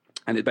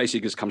 And it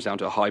basically just comes down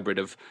to a hybrid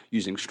of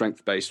using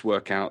strength-based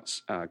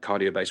workouts,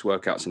 cardio-based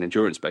workouts, and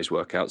endurance-based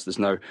workouts. There's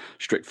no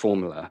strict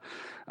formula.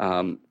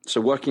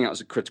 So working out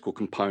is a critical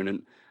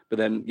component. But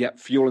then,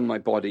 fueling my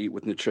body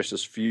with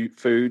nutritious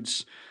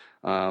foods.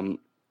 I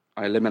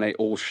eliminate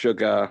all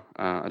sugar.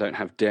 I don't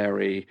have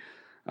dairy.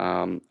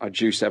 I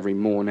juice every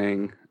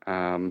morning.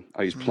 I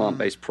use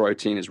plant-based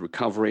protein as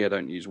recovery. I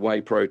don't use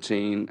whey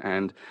protein.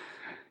 And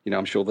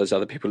I'm sure there's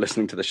other people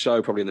listening to the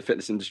show, probably in the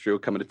fitness industry, will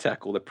come and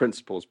attack all the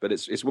principles, but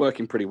it's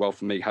working pretty well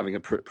for me, having a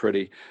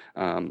pretty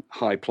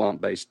high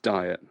plant-based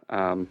diet.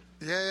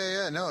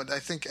 No, I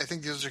think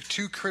those are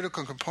two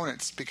critical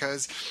components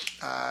because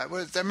I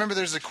remember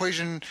there's an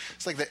equation.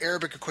 It's like the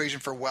Arabic equation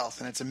for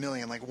wealth, and it's a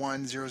million, like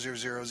 1 0 0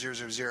 0 0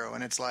 0 0,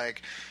 and it's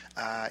like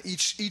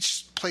each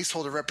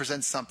placeholder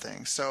represents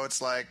something. So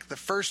it's like the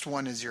first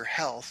one is your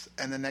health,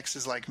 and the next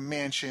is like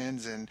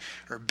mansions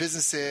or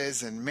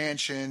businesses and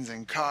mansions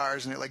and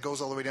cars, and it like goes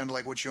all the way down to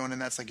like what you own,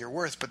 and that's like your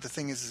worth. But the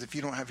thing is if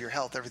you don't have your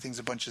health, everything's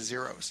a bunch of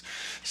zeros.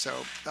 So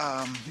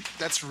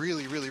that's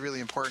really, really, really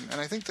important. And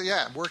I think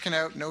that working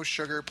out, no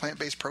sugar,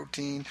 plant-based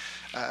protein,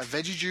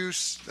 veggie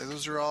juice,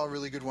 those are all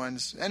really good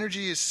ones.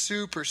 Energy is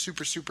super,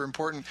 super, super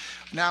important.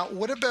 Now,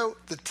 what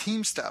about the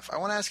team stuff? I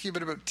want to ask you a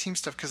bit about team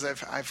stuff because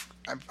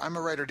I'm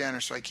a writer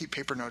downer, so I keep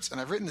paper notes, and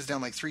I've written this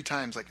down like 3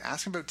 times, like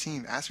ask me about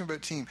team,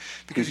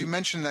 because you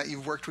mentioned that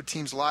you've worked with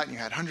teams a lot and you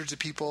had hundreds of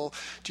people.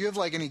 Do you have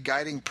like any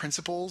guiding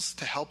principles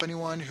to help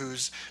anyone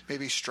who's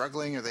maybe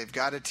struggling or they've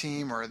got a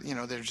team or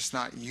they're just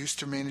not used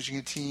to managing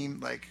a team?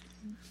 Like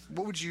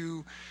what would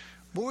you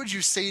what would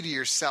you say to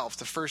yourself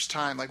the first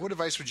time? Like, what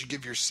advice would you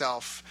give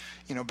yourself,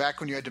 back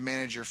when you had to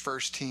manage your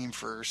first team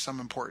for some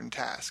important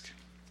task?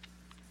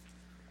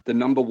 The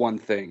number one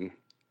thing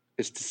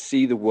is to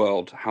see the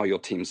world how your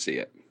team see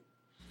it,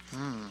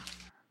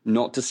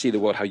 not to see the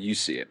world how you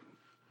see it.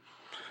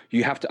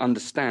 You have to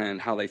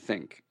understand how they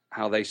think,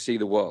 how they see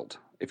the world.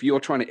 If you're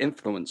trying to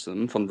influence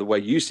them from the way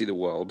you see the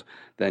world,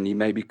 then you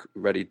may be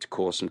ready to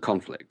cause some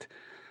conflict.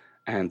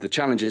 And the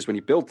challenge is when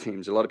you build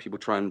teams, a lot of people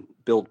try and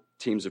build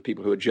teams of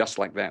people who are just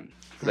like them.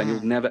 But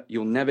then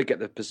you'll never get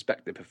the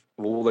perspective of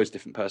all those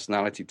different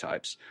personality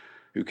types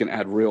who can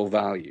add real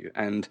value.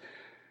 And,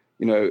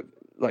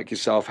 like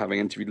yourself, having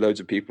interviewed loads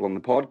of people on the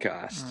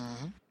podcast,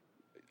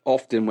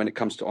 often when it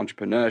comes to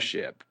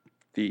entrepreneurship,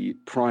 the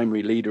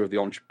primary leader of the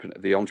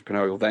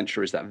entrepreneurial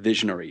venture is that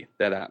visionary.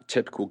 They're that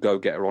typical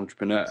go-getter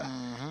entrepreneur.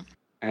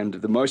 And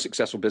the most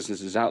successful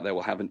businesses out there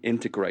will have an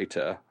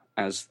integrator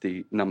as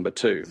the number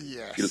two.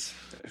 Yes.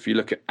 If you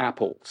look at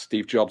Apple,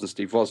 Steve Jobs and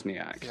Steve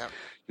Wozniak,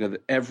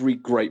 that every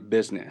great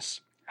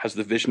business has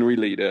the visionary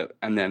leader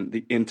and then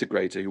the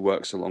integrator who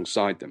works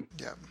alongside them.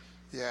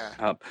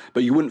 Yeah.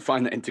 But you wouldn't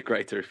find that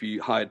integrator if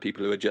you hired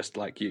people who are just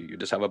like you. You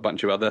just have a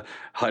bunch of other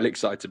highly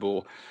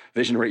excitable,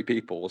 visionary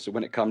people. So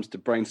when it comes to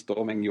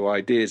brainstorming your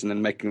ideas and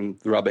then making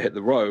the rubber hit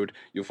the road,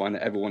 you'll find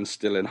that everyone's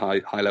still in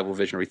high level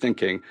visionary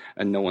thinking,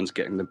 and no one's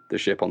getting the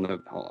ship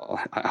on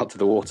out to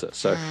the water.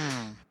 So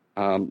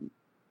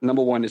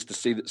number one is to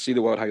see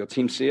the world how your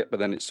team see it. But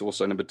then it's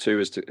also number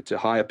two is to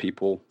hire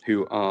people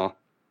who are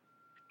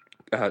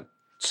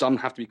some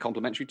have to be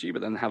complementary to you,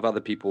 but then have other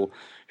people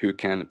who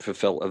can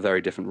fulfill a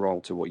very different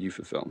role to what you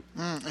fulfill.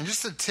 And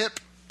just a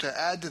tip to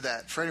add to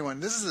that for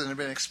anyone, this is an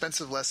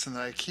expensive lesson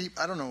that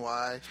I don't know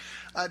why.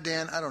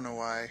 Dan, I don't know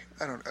why.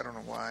 I don't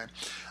know why.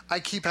 I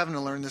keep having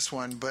to learn this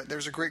one, but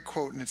there's a great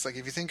quote, and it's like,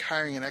 if you think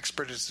hiring an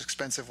expert is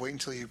expensive, wait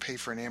until you pay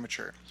for an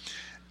amateur.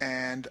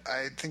 And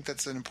I think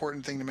that's an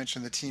important thing to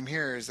mention to the team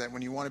here, is that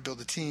when you want to build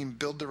a team,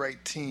 build the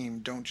right team.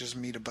 Don't just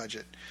meet a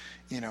budget,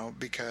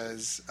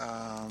 because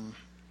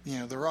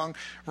the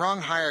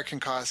wrong hire can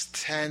cost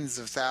tens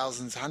of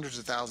thousands, hundreds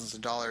of thousands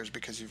of dollars,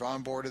 because you've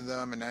onboarded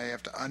them and now you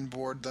have to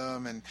unboard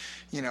them, and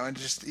and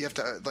just you have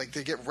to, like,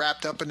 they get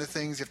wrapped up into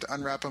things, you have to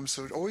unwrap them.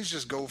 So always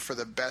just go for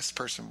the best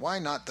person. Why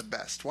not the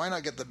best? Why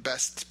not get the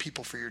best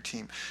people for your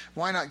team?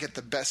 Why not get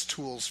the best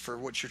tools for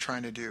what you're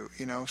trying to do?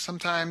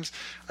 Sometimes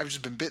I've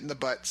just been bit in the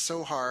butt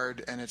so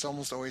hard, and it's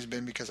almost always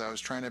been because I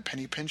was trying to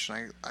penny pinch,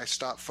 and I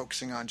stopped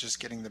focusing on just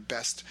getting the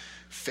best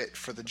fit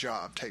for the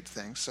job type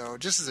thing. So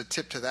just as a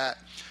tip to that,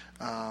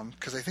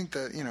 because I think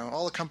that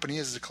all a company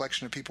is a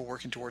collection of people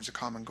working towards a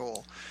common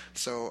goal.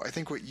 So I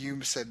think what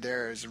you said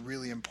there is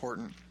really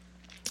important.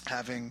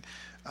 Having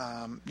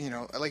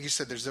like you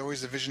said, there's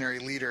always a visionary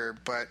leader,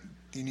 but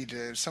you need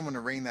someone to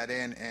rein that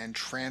in and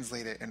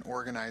translate it and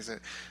organize it.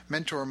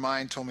 Mentor of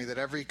mine told me that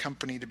every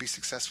company to be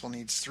successful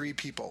needs three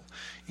people.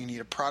 You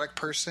need a product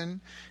person,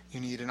 you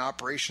need an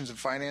operations and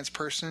finance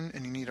person,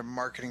 and you need a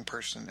marketing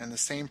person. And the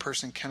same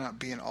person cannot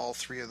be in all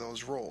three of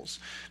those roles,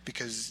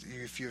 because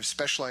if you have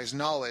specialized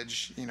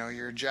knowledge,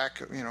 you're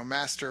a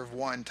master of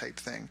one type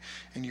thing,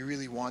 and you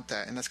really want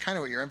that. And that's kind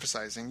of what you're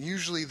emphasizing.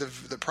 Usually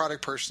the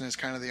product person is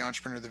kind of the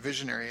entrepreneur, the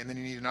visionary, and then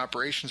you need an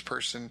operations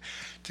person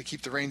to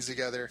keep the reins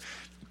together.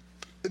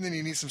 And then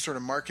you need some sort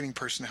of marketing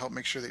person to help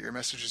make sure that your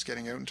message is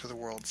getting out into the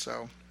world.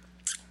 So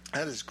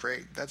that is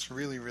great. That's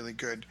really, really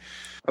good.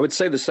 I would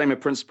say the same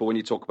principle when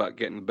you talk about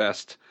getting the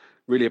best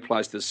really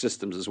applies to the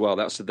systems as well.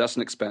 That's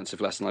an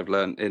expensive lesson I've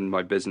learned in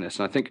my business.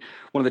 And I think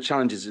one of the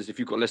challenges is if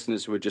you've got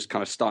listeners who are just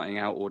kind of starting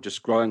out or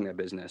just growing their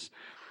business,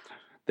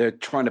 they're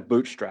trying to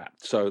bootstrap.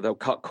 So they'll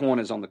cut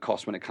corners on the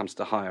cost when it comes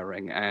to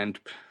hiring. And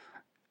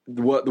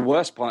the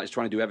worst part is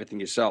trying to do everything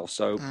yourself.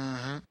 So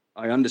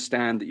I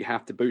understand that you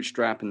have to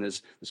bootstrap and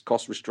there's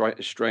cost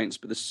restraints,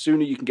 but the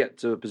sooner you can get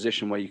to a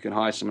position where you can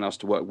hire someone else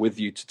to work with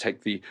you to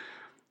take the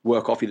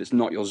work off you that's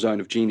not your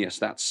zone of genius,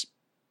 that's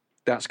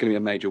going to be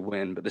a major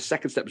win. But the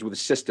second step is with the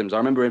systems. I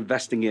remember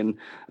investing in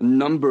a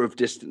number of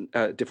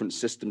different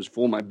systems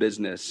for my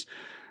business,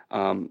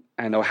 and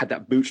I had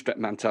that bootstrap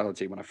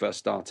mentality when I first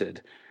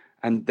started.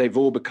 And they've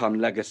all become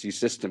legacy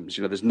systems.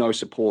 There's no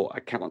support.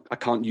 I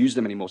can't use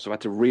them anymore. So I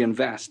had to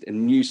reinvest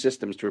in new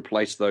systems to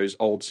replace those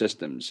old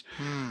systems.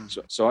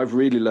 So I've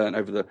really learned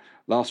over the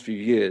last few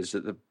years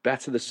that the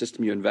better the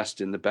system you invest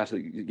in, the better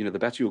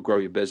you'll grow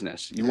your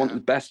business. You want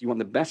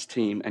the best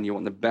team, and you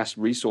want the best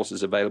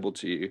resources available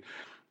to you.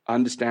 I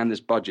understand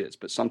there's budgets,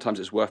 but sometimes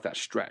it's worth that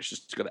stretch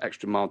just to go the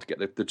extra mile to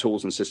get the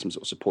tools and systems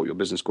that will support your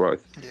business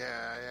growth. Yeah.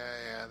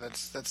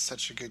 That's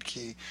such a good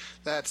key.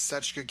 That's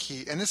such a good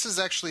key. And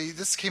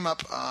this came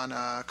up on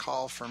a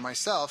call for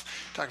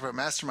myself, talking about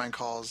mastermind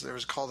calls. There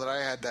was a call that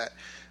I had that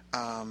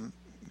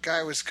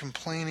guy was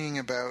complaining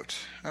about,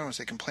 I don't want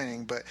to say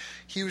complaining, but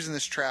he was in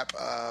this trap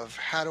of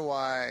how do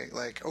I,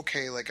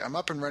 I'm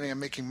up and running, I'm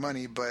making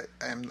money, but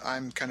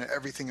I'm kind of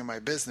everything in my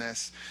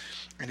business.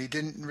 And he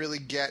didn't really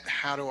get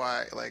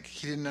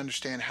he didn't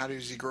understand how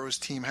does he grow his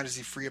team, how does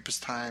he free up his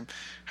time,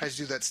 how does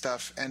he do that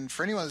stuff. And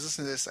for anyone who's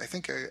listening to this, I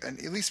think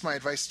at least my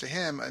advice to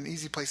him, an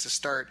easy place to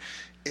start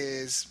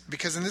is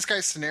because in this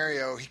guy's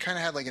scenario, he kind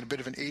of had like a bit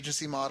of an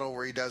agency model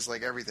where he does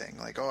like everything.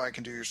 Like, oh, I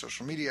can do your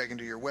social media, I can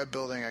do your web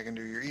building, I can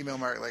do your email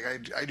marketing.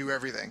 Like, I do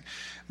everything.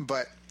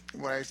 But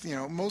what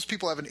most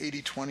people have an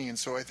 80-20, and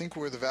so I think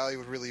where the value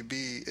would really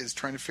be is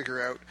trying to figure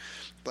out,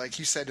 like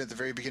you said at the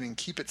very beginning,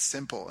 keep it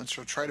simple, and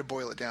so try to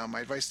boil it down.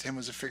 My advice to him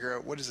was to figure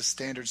out what is a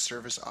standard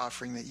service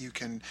offering that you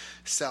can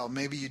sell.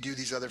 Maybe you do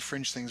these other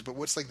fringe things, but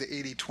what's like the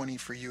 80-20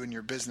 for you in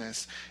your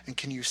business, and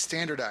can you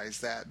standardize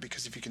that?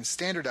 Because if you can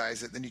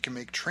standardize it, then you can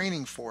make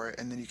training for it,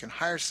 and then you can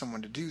hire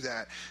someone to do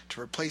that, to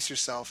replace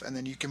yourself, and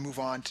then you can move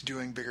on to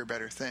doing bigger,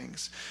 better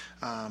things.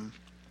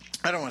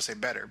 I don't want to say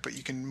better, but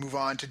you can move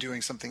on to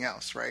doing something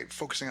else, right?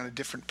 Focusing on a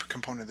different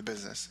component of the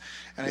business.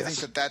 And I think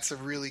that that's a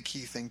really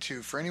key thing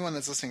too. For anyone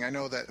that's listening, I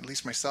know that at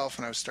least myself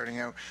when I was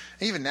starting out,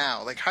 even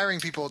now, like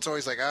hiring people, it's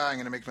always like, I'm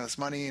going to make this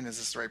money, and is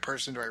this the right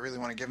person? Do I really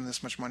want to give them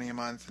this much money a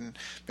month? And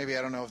maybe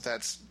I don't know if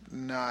that's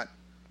not,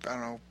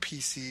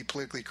 PC,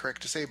 politically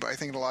correct to say, but I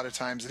think a lot of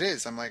times it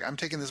is. I'm like, I'm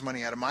taking this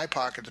money out of my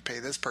pocket to pay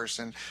this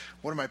person.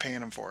 What am I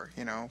paying them for?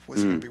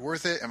 Was it going to be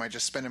worth it? Am I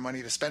just spending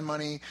money to spend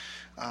money?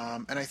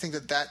 And I think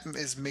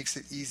that makes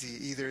it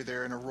easy. Either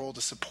they're in a role to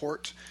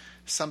support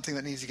something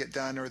that needs to get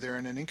done, or they're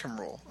in an income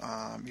role.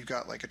 You've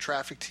got like a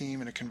traffic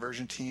team and a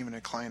conversion team and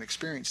a client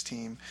experience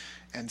team.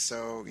 And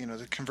so,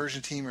 the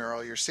conversion team are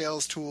all your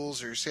sales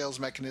tools or your sales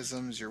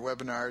mechanisms, your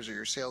webinars or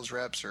your sales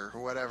reps or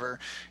whatever.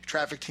 Your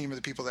traffic team are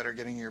the people that are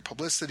getting your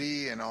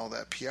publicity and all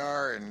that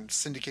PR and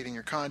syndicating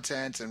your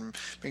content and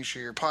making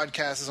sure your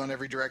podcast is on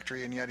every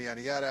directory and yada,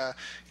 yada, yada.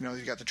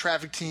 You've got the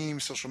traffic team,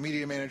 social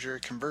media manager,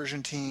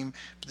 conversion team,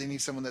 but they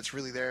need someone that's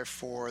really there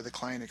for the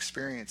client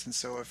experience. And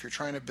so if you're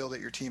trying to build out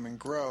your team and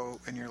grow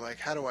and you're like,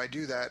 how do I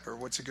do that? Or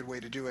what's a good way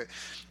to do it?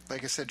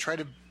 Like I said, try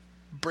to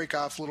break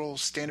off little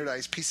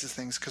standardized pieces of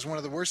things, because one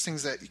of the worst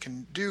things that you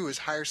can do is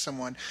hire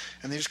someone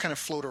and they just kind of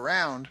float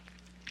around,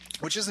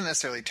 which isn't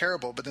necessarily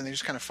terrible, but then they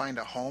just kind of find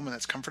a home and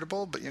that's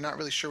comfortable, but you're not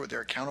really sure what they're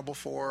accountable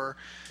for.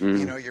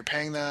 You're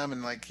paying them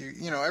and like,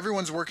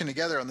 everyone's working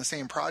together on the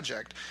same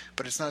project,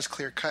 but it's not as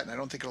clear cut, and I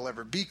don't think it'll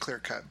ever be clear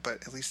cut.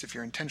 But at least if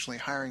you're intentionally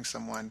hiring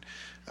someone,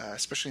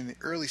 especially in the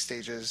early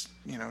stages,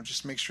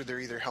 just make sure they're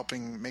either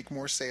helping make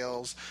more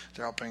sales,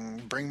 they're helping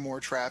bring more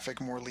traffic,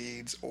 more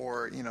leads,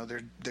 or,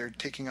 they're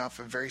taking off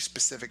a very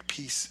specific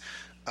piece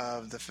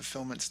of the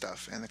fulfillment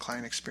stuff and the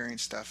client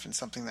experience stuff, and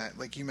something that,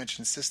 like you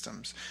mentioned,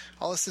 systems.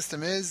 All a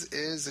system is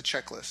a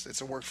checklist.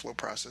 It's a workflow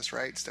process,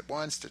 right? Step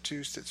 1, step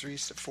 2, step 3,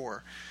 step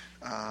 4.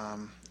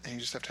 And you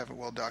just have to have it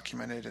well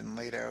documented and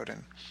laid out.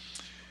 And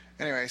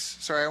anyways,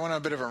 sorry, I went on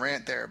a bit of a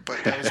rant there,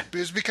 but it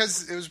was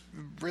because it was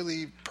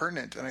really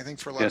pertinent, and I think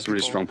for a lot of people. That's a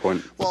really strong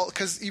point. Well,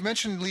 because you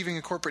mentioned leaving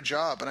a corporate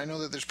job, and I know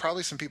that there's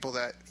probably some people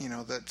that,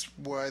 that's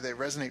why they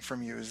resonate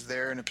from you, is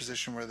they're in a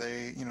position where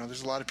they,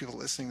 there's a lot of people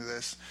listening to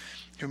this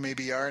who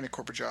maybe are in a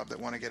corporate job that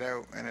want to get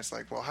out, and it's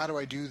like, well, how do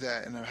I do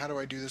that, and how do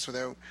I do this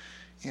without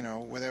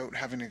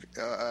having to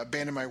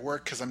abandon my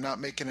work because I'm not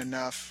making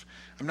enough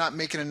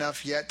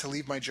yet to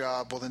leave my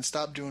job? Well, then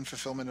stop doing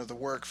fulfillment of the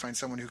work, find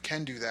someone who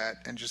can do that,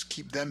 and just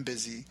keep them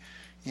busy.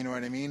 You know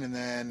what I mean? And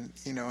then,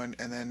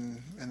 and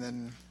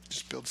then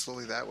just build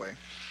slowly that way.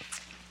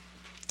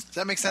 Does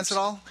that make sense at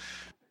all?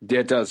 Yeah,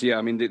 it does. Yeah.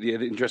 I mean, the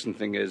interesting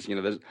thing is,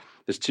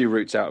 there's two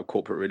routes out of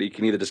corporate, really. You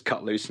can either just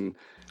cut loose and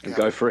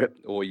go for it,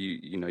 or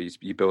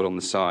you build on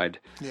the side.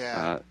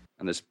 Yeah.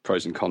 And there's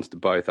pros and cons to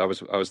both. I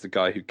was the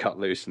guy who cut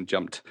loose and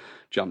jumped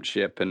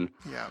ship. And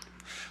yeah.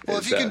 Well,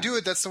 if you can do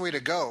it, that's the way to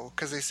go.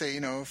 Because they say,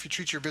 if you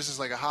treat your business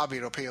like a hobby,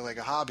 it'll pay you like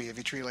a hobby. If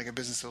you treat it like a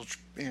business, it'll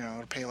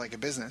pay you like a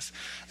business.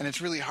 And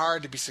it's really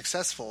hard to be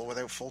successful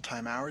without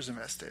full-time hours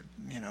invested.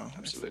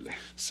 Absolutely.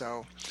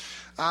 So,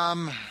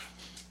 do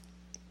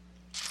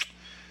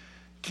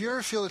you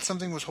ever feel that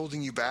something was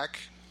holding you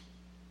back?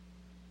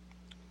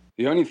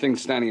 The only thing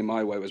standing in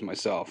my way was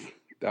myself.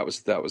 That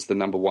was the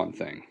number one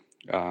thing.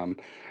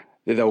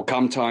 There will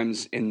come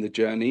times in the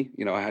journey.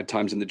 I had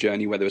times in the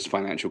journey where there was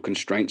financial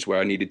constraints, where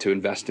I needed to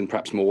invest in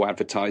perhaps more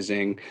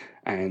advertising,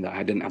 and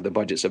I didn't have the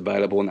budgets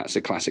available. And that's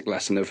a classic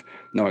lesson of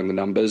knowing the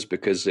numbers,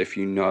 because if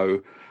you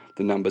know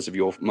the numbers of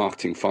your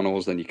marketing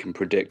funnels, then you can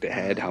predict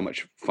ahead how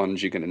much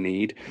funds you're going to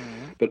need.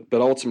 Mm-hmm.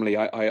 But ultimately,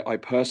 I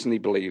personally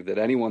believe that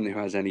anyone who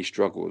has any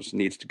struggles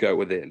needs to go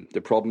within.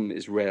 The problem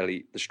is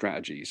rarely the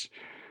strategies.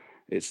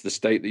 It's the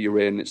state that you're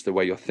in. It's the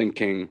way you're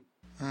thinking.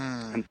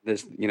 And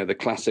there's, the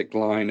classic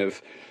line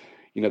of,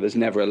 there's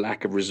never a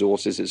lack of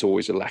resources. It's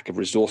always a lack of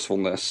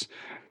resourcefulness.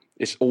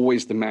 It's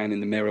always the man in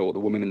the mirror or the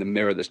woman in the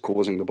mirror that's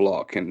causing the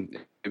block. And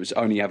it was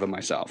only ever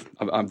myself.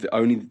 I'm the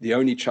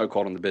only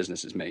chokehold on the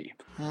business is me.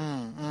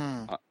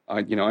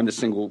 I'm the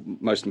single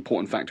most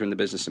important factor in the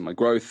business in my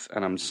growth,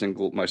 and I'm the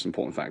single most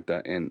important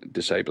factor in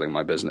disabling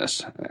my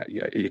business.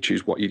 You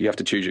have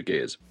to choose your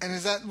gears. And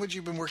is that what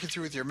you've been working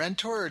through with your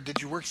mentor, or did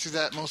you work through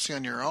that mostly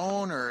on your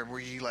own, or were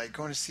you like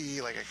going to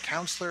see like a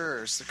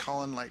counselor, or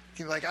calling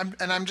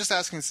I'm just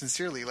asking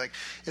sincerely, like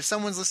if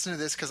someone's listening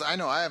to this, because I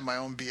know I have my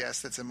own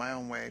BS that's in my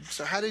own way.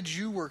 So how did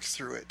you work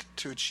through it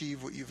to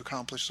achieve what you've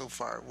accomplished so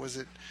far? Was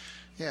it,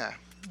 yeah.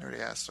 I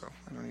already asked, so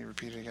I don't need to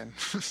repeat it again.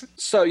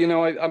 So,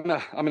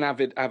 I'm an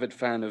avid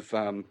fan of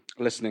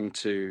listening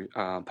to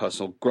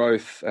personal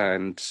growth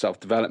and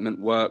self-development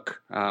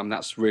work.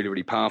 That's really,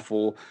 really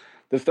powerful.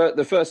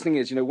 The first thing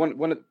is,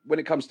 when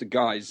it comes to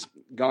guys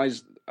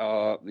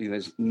are,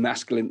 the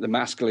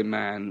masculine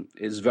man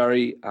is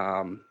very,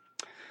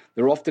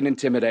 they're often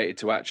intimidated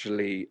to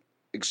actually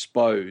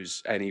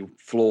expose any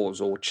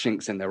flaws or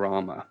chinks in their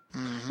armor.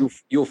 Mm-hmm.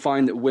 You'll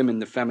find that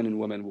the feminine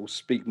women, will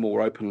speak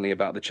more openly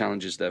about the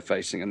challenges they're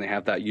facing, and they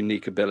have that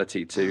unique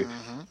ability to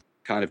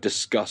kind of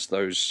discuss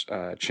those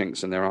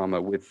chinks in their armor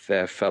with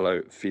their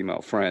fellow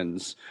female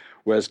friends,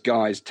 whereas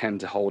guys tend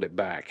to hold it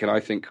back. And I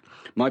think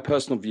my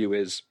personal view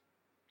is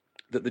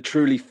that the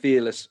truly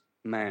fearless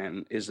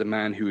man is the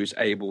man who is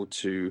able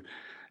to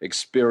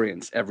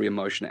experience every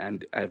emotion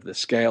and of the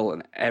scale,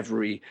 and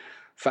every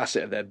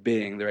facet of their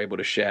being they're able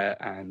to share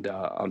and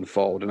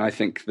unfold. And I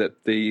think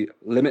that the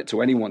limit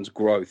to anyone's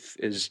growth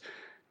is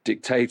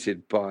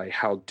dictated by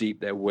how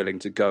deep they're willing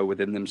to go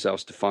within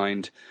themselves to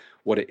find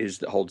what it is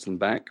that holds them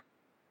back.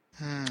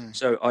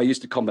 So I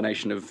used a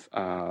combination of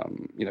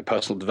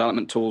personal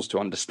development tools to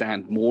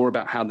understand more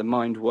about how the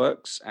mind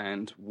works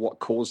and what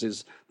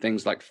causes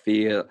things like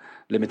fear,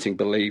 limiting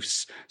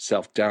beliefs,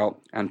 self-doubt,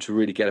 and to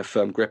really get a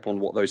firm grip on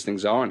what those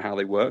things are and how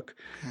they work.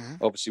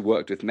 Obviously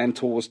worked with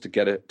mentors to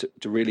get it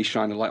to really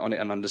shine a light on it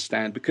and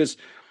understand, because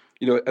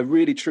a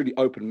really truly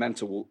open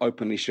mentor will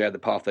openly share the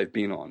path they've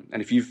been on.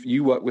 And if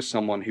you work with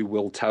someone who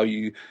will tell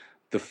you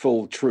the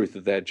full truth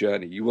of their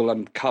journey, you will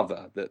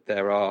uncover that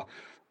there are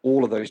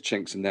all of those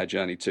chinks in their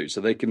journey too. So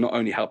they can not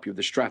only help you with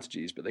the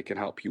strategies, but they can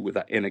help you with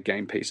that inner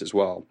game piece as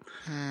well.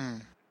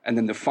 And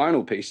then the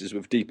final piece is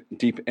with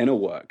deep inner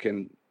work.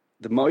 And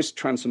the most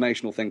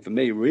transformational thing for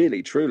me,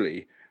 really,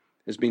 truly,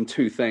 has been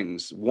two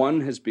things.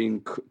 One has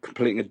been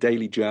completing a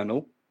daily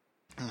journal.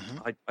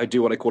 I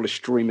do what I call a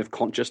stream of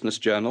consciousness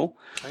journal,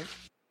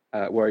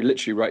 where I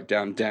literally write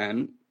down,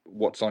 Dan,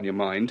 what's on your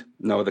mind,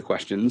 no other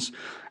questions,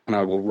 and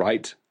I will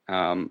write,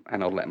 and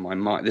I'll let my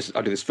mind.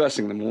 I do this first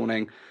thing in the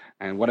morning,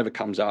 and whatever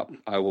comes up,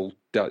 I will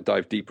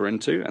dive deeper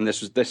into. And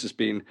this has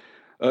been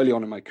early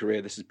on in my career.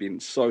 This has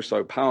been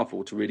so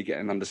powerful to really get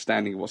an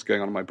understanding of what's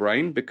going on in my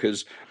brain,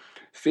 because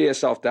fear,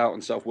 self-doubt,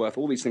 and self-worth,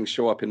 all these things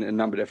show up in a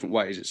number of different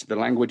ways. It's the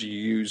language you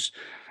use,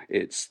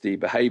 it's the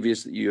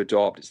behaviors that you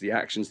adopt, it's the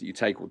actions that you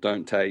take or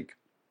don't take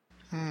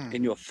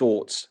in your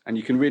thoughts. And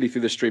you can really,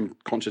 through the stream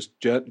of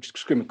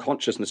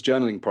consciousness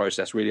journaling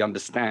process, really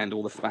understand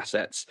all the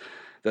facets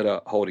that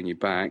are holding you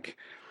back.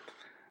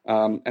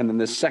 And then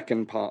the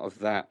second part of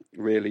that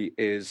really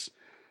is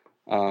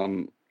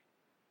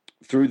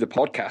through the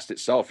podcast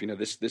itself,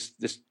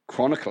 this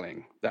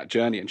chronicling that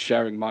journey and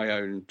sharing my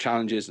own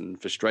challenges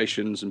and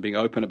frustrations and being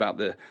open about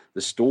the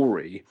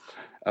story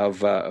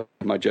of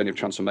my journey of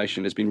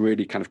transformation has been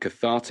really kind of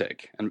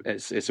cathartic. And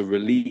it's a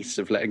release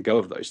of letting go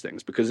of those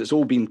things, because it's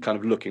all been kind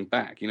of looking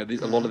back. A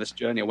lot of this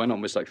journey I went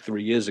on was like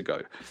 3 years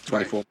ago,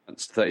 24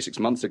 months, 36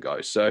 months ago.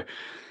 So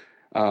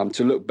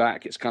to look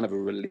back, it's kind of a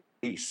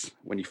release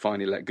when you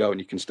finally let go,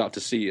 and you can start to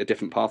see a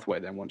different pathway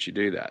then once you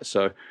do that.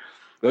 So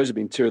those have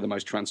been two of the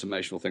most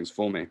transformational things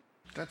for me.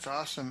 That's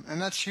awesome.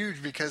 And that's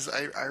huge, because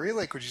I really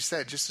like what you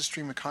said, just a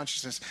stream of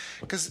consciousness.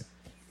 Because,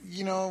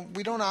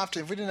 we don't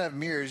often, if we didn't have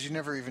mirrors, you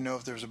never even know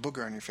if there was a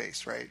booger on your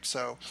face, right?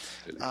 So,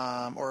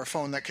 or a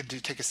phone that could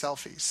take a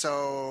selfie.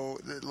 So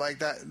like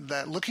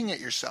that looking at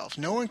yourself,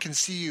 no one can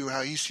see you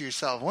how you see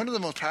yourself. One of the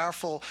most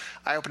powerful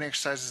eye-opening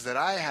exercises that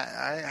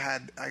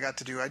I got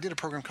to do, I did a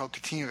program called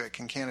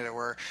Katinavik in Canada,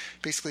 where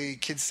basically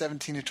kids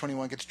 17 to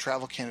 21 get to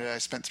travel Canada. I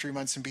spent 3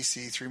 months in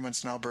BC, 3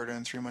 months in Alberta,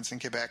 and 3 months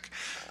in Quebec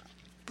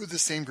with the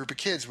same group of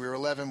kids. We were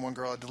 11, one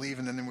girl had to leave,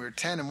 and then we were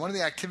 10. And one of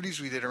the activities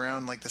we did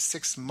around like the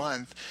 6th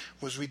month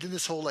was we did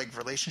this whole like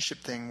relationship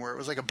thing where it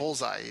was like a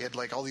bullseye. You had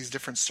like all these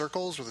different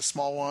circles with a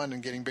small one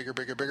and getting bigger,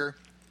 bigger, bigger.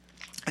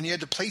 And you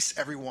had to place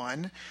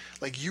everyone,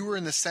 like you were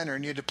in the center,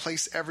 and you had to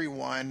place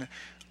everyone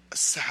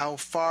how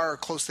far or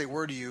close they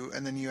were to you,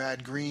 and then you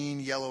had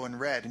green, yellow, and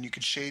red, and you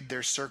could shade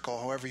their circle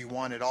however you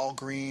wanted, all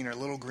green or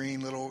little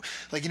green, little,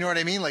 like, you know what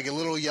I mean, like a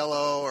little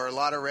yellow or a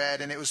lot of red,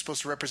 and it was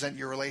supposed to represent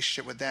your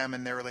relationship with them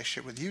and their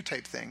relationship with you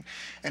type thing.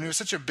 And it was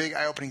such a big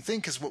eye-opening thing,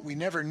 because what we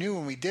never knew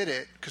when we did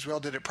it, because we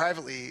all did it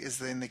privately, is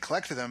then they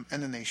collected them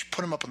and then they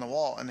put them up on the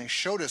wall and they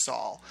showed us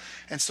all.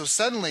 And so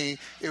suddenly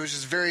it was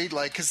just very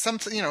like, because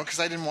because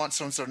I didn't want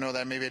so-and-so to know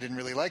that maybe I didn't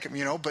really like him,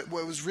 but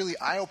what was really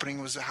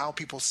eye-opening was how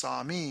people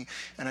saw me.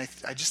 And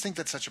I just think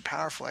that's such a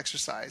powerful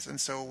exercise. And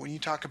so when you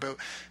talk about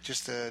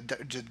just the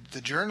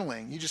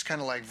journaling, you just kind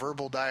of like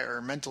verbal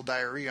or mental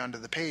diarrhea onto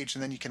the page,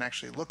 and then you can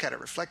actually look at it,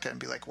 reflect it, and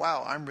be like,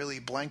 wow, I'm really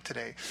blank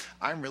today.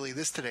 I'm really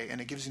this today.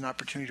 And it gives you an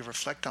opportunity to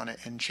reflect on it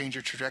and change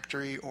your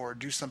trajectory or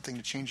do something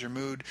to change your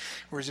mood.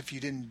 Whereas if you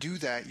didn't do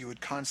that, you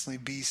would constantly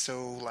be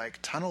so like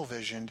tunnel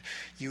visioned.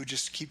 You would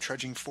just keep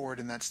trudging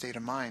forward in that state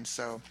of mind.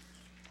 So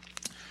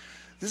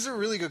this is a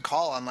really good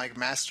call on like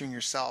mastering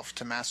yourself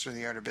to master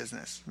the art of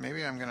business.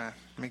 Maybe I'm going to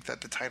make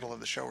that the title of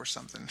the show or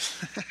something.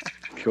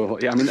 Cool.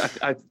 Yeah. I mean,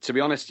 I, to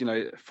be honest,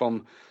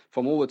 from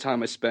from all the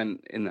time I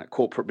spent in that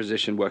corporate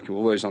position working with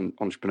all those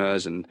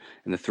entrepreneurs and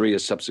in the 3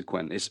 years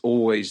subsequent, it's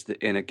always the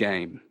inner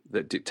game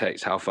that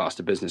dictates how fast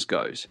a business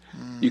goes.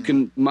 You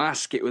can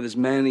mask it with as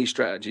many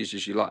strategies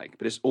as you like,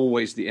 but it's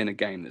always the inner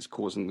game that's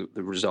causing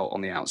the result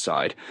on the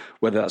outside,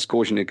 whether that's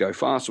causing you to go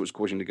fast or it's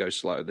causing you to go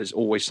slow. There's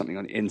always something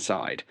on the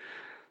inside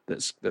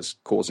that's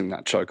causing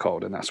that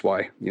chokehold. And that's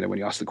why, when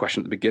you ask the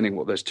question at the beginning,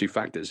 what those 2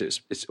 factors,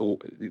 it's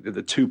all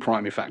the 2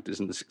 primary factors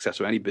in the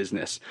success of any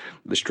business: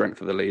 the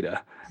strength of the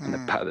leader and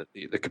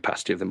the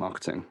capacity of the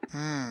marketing.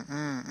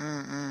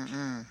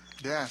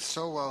 Yeah,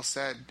 so well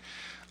said.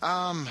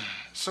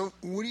 So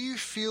what do you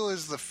feel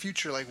is the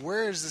future? Like,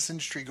 where is this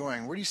industry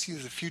going? Where do you see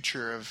the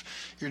future of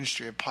your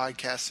industry of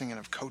podcasting and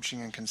of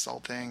coaching and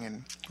consulting?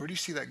 And where do you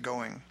see that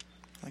going,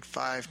 like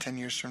 5-10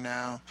 years from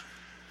now?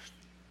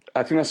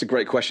 I think that's a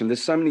great question.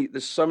 There's so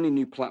many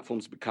new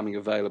platforms becoming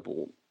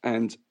available,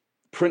 and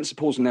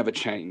principles never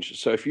change.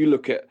 So if you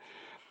look at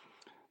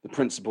the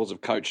principles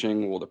of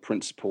coaching or the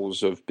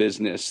principles of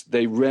business,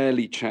 they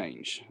rarely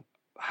change.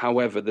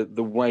 However,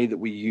 the way that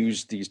we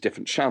use these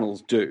different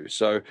channels do.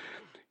 So,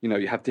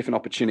 you have different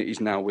opportunities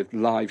now with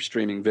live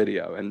streaming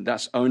video, and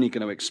that's only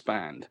going to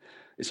expand.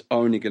 It's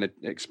only going to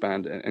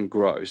expand and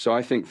grow. So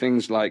I think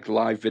things like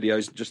live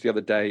videos. Just the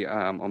other day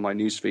on my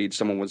newsfeed,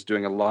 someone was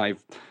doing a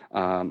live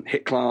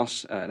HIIT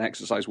class, an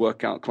exercise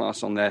workout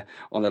class on their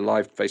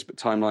live Facebook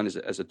timeline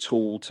as a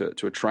tool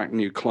to attract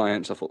new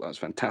clients. I thought that was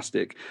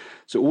fantastic.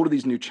 So all of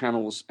these new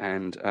channels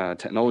and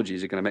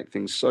technologies are going to make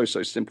things so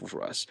simple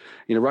for us.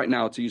 Right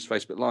now, to use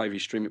Facebook Live, you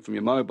stream it from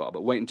your mobile,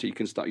 but wait until you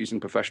can start using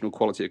professional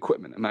quality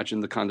equipment. Imagine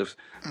the kind of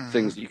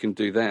things that you can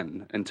do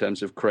then in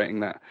terms of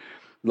creating that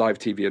live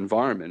TV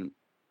environment,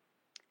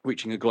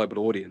 reaching a global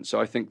audience.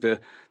 So I think the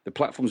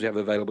platforms we have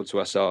available to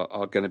us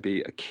are going to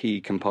be a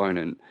key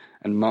component,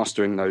 and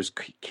mastering those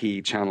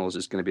key channels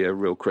is going to be a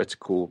real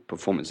critical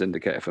performance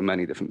indicator for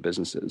many different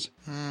businesses.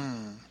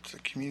 So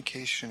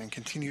communication and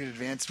continued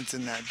advancements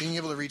in that, being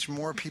able to reach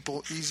more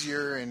people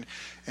easier, and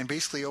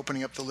basically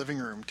opening up the living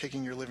room,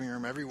 taking your living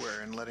room everywhere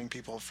and letting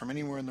people from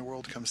anywhere in the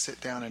world come sit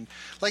down and,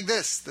 like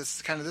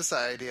this kind of this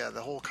idea,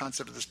 the whole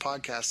concept of this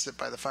podcast, sit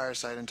by the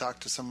fireside and talk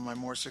to some of my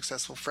more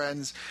successful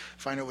friends,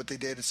 find out what they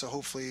did, and so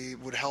hopefully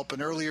would help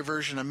an earlier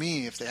version of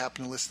me if they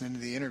happen to listen into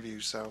the interview.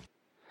 So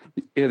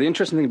yeah, the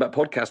interesting thing about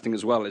podcasting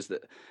as well is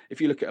that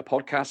if you look at a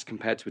podcast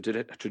compared to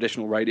a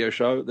traditional radio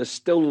show, there's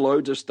still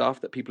loads of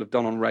stuff that people have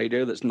done on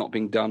radio that's not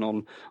being done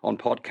on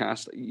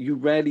podcasts. You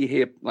rarely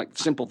hear like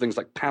simple things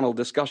like panel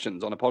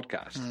discussions on a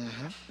podcast.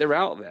 They're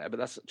out there, but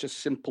that's just a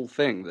simple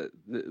thing that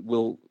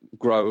will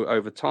grow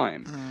over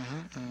time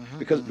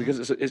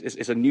because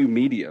it's a new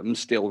medium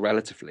still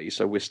relatively.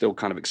 So we're still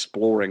kind of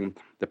exploring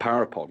the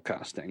power of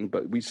podcasting,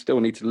 but we still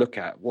need to look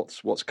at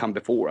what's come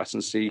before us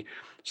and see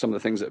some of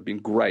the things that have been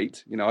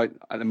great.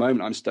 At the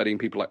moment, I'm studying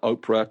people like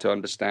Oprah to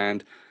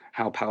understand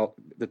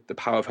the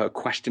power of her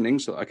questioning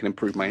so that I can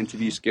improve my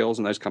interview skills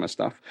and those kind of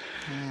stuff.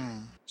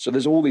 So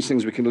there's all these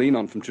things we can lean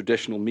on from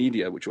traditional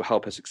media, which will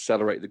help us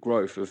accelerate the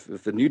growth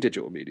of the new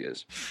digital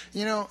medias.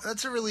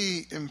 That's a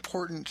really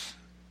important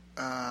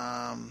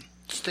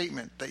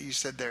statement that you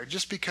said there,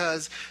 just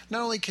because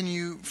not only can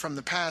you from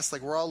the past,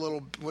 like we're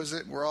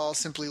all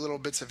simply little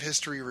bits of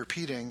history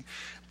repeating,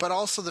 but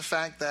also the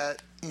fact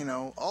that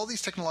all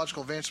these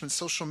technological advancements,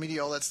 social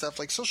media, all that stuff,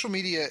 like social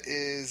media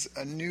is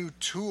a new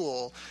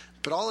tool,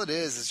 but all it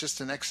is just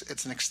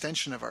it's an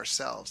extension of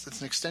ourselves.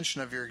 It's an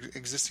extension of your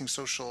existing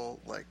social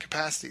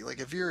capacity. Like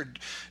if you're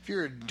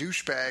a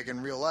douchebag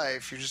in real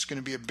life, you're just going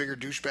to be a bigger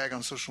douchebag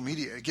on social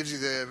media. It gives you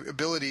the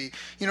ability,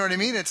 you know what I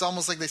mean? It's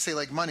almost like they say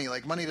money.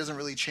 Like money doesn't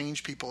really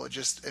change people.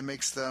 It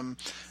makes them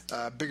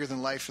bigger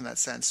than life in that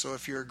sense. So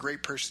if you're a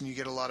great person, you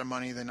get a lot of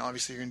money, then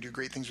obviously you're going to do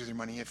great things with your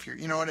money. If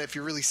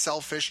you're really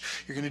selfish,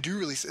 you're going to do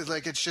really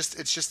it's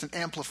just an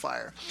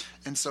amplifier.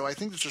 And so I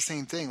think it's the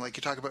same thing. Like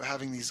you talk about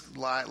having these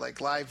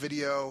live video.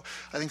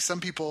 I think some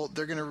people,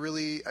 they're going to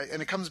really,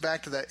 and it comes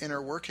back to that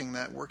inner working,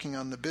 that working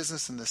on the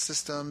business and the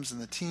systems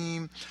and the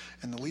team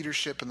and the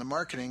leadership and the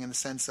marketing, in the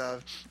sense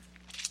of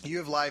you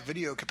have live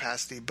video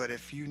capacity, but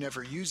if you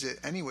never use it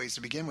anyways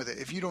to begin with it,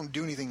 if you don't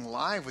do anything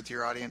live with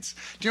your audience,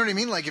 do you know what I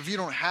mean? Like if you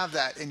don't have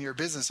that in your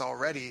business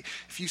already,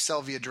 if you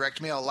sell via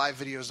direct mail, live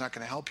video is not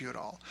going to help you at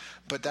all.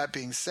 But that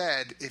being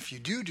said, if you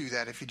do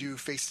that, if you do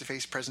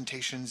face-to-face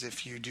presentations,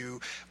 if you do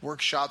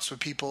workshops with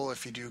people,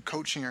 if you do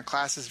coaching or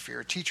classes, if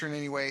you're a teacher in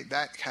any way,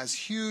 that has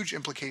huge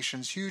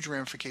implications, huge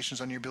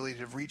ramifications on your ability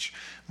to reach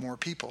more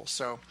people.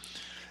 So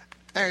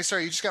anyway,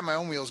 sorry, you just got my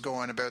own wheels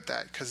going about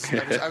that, because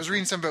I was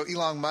reading something about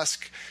Elon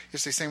Musk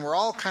yesterday saying we're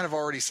all kind of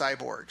already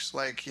cyborgs.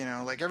 Like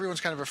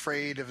everyone's kind of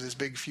afraid of this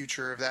big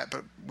future of that,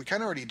 but we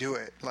kind of already do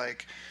it.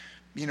 Like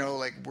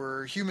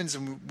we're humans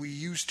and we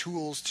use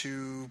tools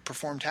to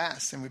perform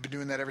tasks, and we've been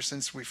doing that ever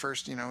since we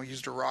first,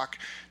 used a rock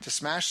to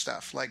smash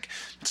stuff.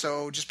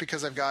 So just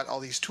because I've got all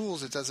these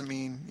tools, it doesn't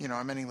mean,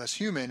 I'm any less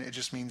human. It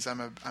just means I'm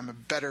a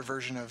better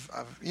version of,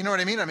 you know what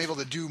I mean? I'm able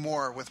to do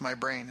more with my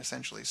brain,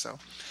 essentially. So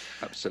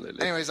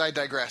absolutely. Anyways, I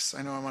digress.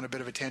 I know I'm on a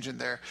bit of a tangent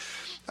there.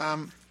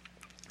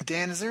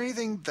 Dan, is there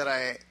anything that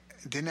I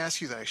didn't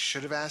ask you that I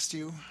should have asked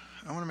you.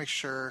 I want to make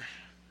sure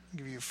I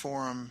give you a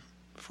forum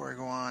before I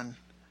go on.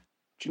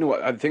 Do you know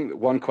what? I think that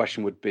one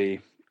question would be,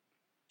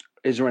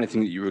 is there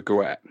anything that you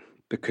regret?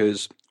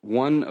 Because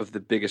one of the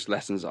biggest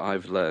lessons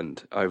I've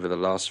learned over the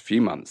last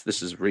few months,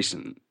 this is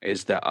recent,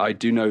 is that I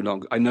no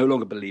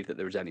longer believe that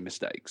there is any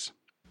mistakes.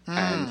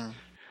 And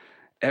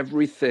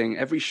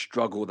every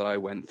struggle that I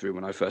went through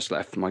when I first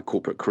left my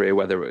corporate career,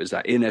 whether it was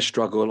that inner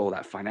struggle or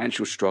that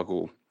financial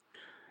struggle,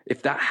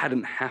 if that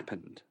hadn't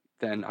happened,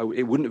 then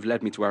it wouldn't have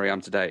led me to where I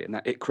am today. And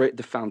that it created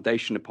the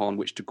foundation upon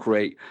which to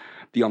create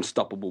the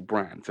unstoppable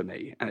brand for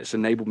me. And it's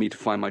enabled me to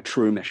find my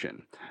true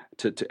mission,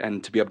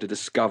 and to be able to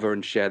discover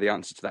and share the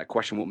answer to that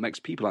question: what makes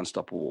people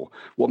unstoppable?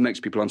 What makes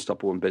people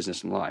unstoppable in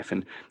business and life?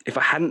 And if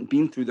I hadn't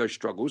been through those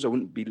struggles, I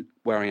wouldn't be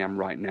where I am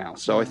right now.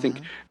 So I think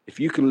if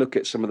you can look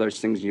at some of those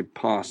things in your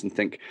past and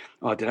think,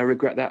 oh, did I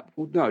regret that?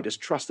 Well, no,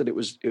 just trust that it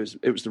was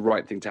the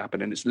right thing to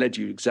happen, and it's led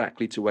you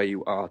exactly to where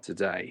you are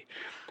today.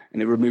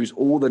 And it removes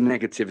all the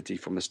negativity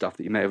from the stuff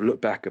that you may have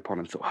looked back upon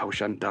and thought, oh, I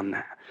wish I hadn't done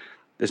that.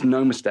 There's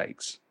no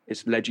mistakes.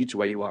 It's led you to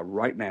where you are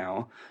right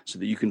now so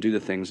that you can do the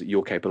things that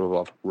you're capable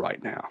of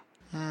right now.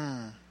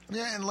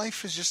 Yeah, and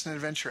life is just an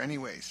adventure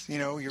anyways. You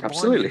know, you're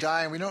Absolutely. born, you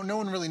die, and no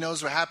one really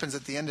knows what happens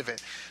at the end of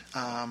it.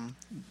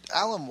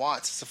 Alan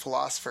Watts is a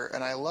philosopher,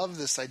 and I love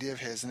this idea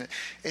of his. And,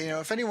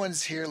 if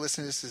anyone's here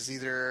listening to this is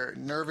either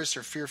nervous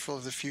or fearful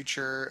of the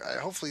future,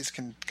 hopefully this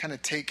can kind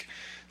of take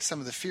some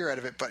of the fear out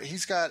of it. But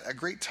he's got a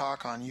great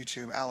talk on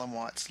YouTube, Alan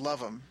Watts. Love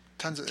him.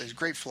 He's a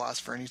great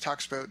philosopher, and he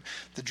talks about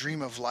the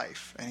dream of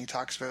life, and he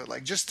talks about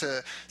just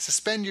to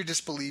suspend your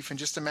disbelief and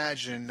just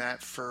imagine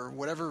that for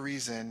whatever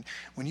reason,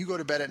 when you go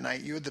to bed at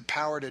night, you had the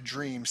power to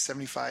dream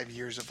 75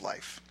 years of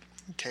life.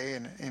 Okay,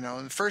 and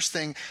the first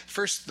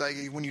like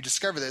when you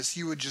discover this,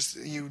 you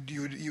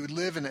would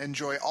live and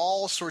enjoy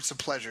all sorts of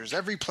pleasures,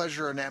 every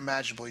pleasure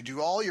imaginable. You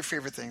do all your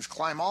favorite things,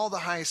 climb all the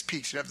highest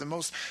peaks. You'd have the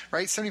most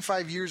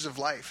 75 years of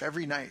life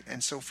every night,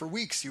 and so for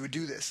weeks you would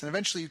do this, and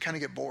eventually you kind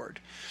of get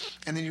bored,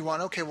 and then you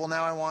want, okay, well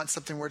now I want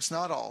something where it's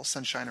not all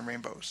sunshine and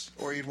rainbows,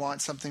 or you'd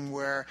want something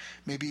where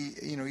maybe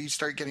you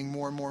start getting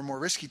more and more and more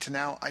risky to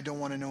now I don't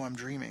want to know I'm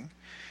dreaming.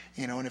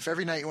 And if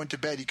every night you went to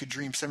bed you could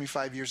dream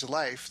 75 years of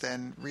life,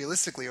 then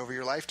realistically over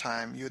your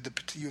lifetime you have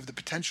the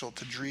potential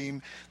to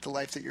dream the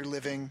life that you're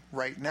living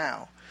right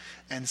now.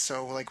 And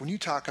so like when you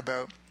talk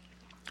about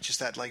just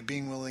that, like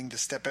being willing to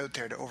step out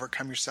there, to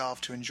overcome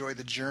yourself, to enjoy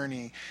the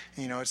journey,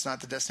 it's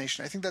not the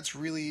destination. I think that's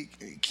really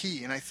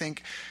key. And I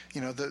think,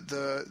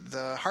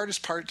 the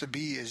hardest part to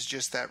be is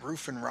just that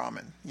roof and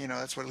ramen.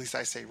 That's what at least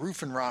I say,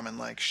 roof and ramen,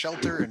 like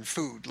shelter and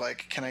food.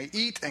 Like, can I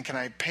eat and can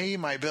I pay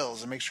my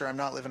bills and make sure I'm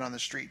not living on the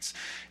streets?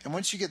 And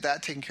once you get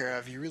that taken care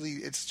of,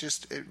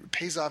 it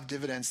pays off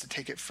dividends to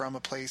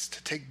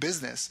take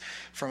business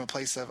from a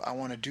place of, I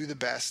want to do the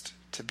best,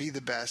 to be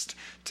the best,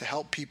 to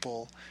help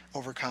people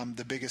overcome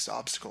the biggest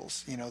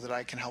obstacles, that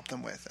I can help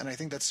them with. And I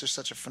think that's just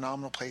such a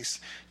phenomenal place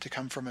to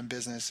come from in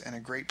business and a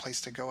great place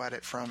to go at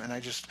it from. And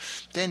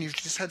Dan, you've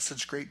just had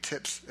such great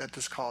tips at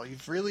this call.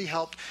 You've really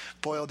helped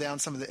boil down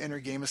some of the inner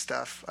game of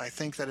stuff. I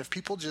think that if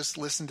people just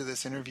listen to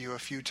this interview a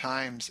few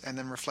times and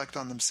then reflect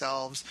on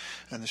themselves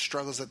and the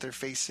struggles that they're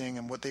facing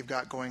and what they've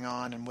got going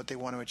on and what they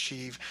want to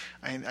achieve,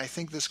 I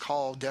think this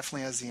call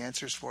definitely has the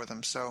answers for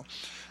them. So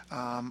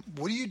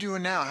what are you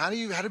doing now? How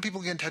do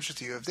people get in touch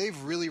with you? If they've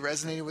really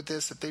resonated with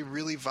this, if they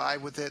really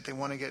vibe with it, they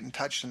want to get in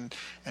touch and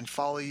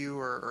follow you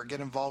or get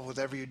involved with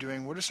whatever you're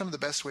doing, what are some of the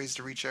best ways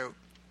to reach out?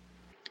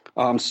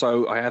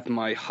 So I have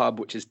my hub,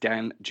 which is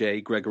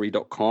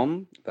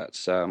danjgregory.com.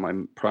 That's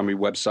my primary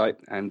website.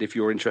 And if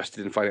you're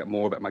interested in finding out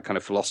more about my kind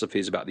of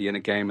philosophies about the inner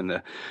game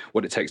and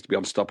what it takes to be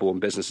unstoppable in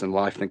business and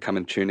life, then come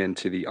and tune in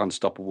to the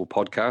Unstoppable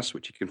podcast,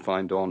 which you can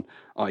find on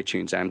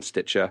iTunes and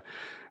Stitcher.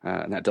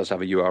 And that does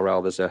have a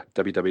URL. There's a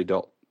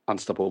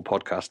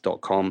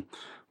www.unstoppablepodcast.com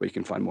where you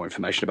can find more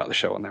information about the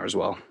show on there as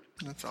well.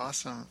 That's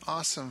awesome.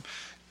 Awesome.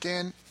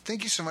 Dan,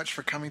 thank you so much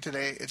for coming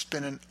today. It's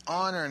been an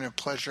honor and a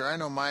pleasure. I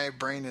know my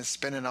brain is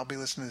spinning. I'll be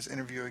listening to this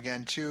interview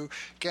again, too.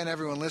 Again,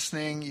 everyone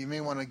listening, you may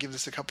want to give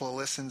this a couple of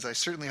listens. I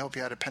certainly hope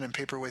you had a pen and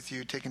paper with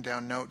you, taking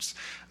down notes.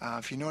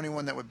 If you know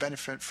anyone that would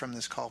benefit from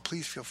this call,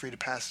 please feel free to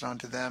pass it on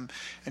to them.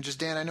 And just,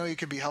 Dan, I know you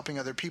could be helping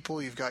other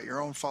people. You've got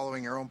your own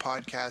following, your own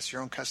podcast,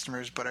 your own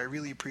customers, but I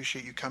really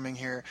appreciate you coming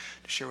here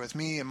to share with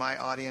me and my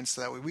audience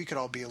so that way we could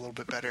all be a little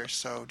bit better.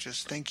 So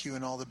just thank you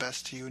and all the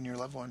best to you and your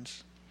loved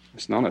ones.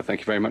 It's an honor.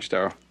 Thank you very much,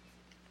 Daryl.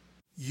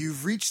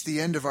 You've reached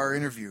the end of our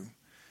interview.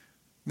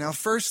 Now,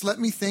 first, let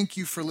me thank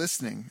you for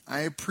listening. I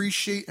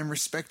appreciate and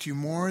respect you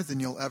more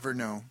than you'll ever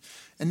know.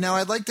 And now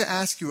I'd like to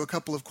ask you a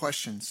couple of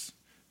questions.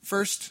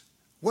 First,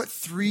 what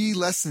 3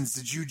 lessons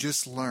did you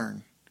just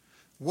learn?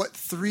 What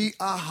 3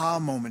 aha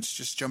moments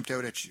just jumped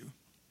out at you?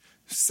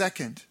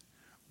 Second,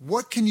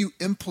 what can you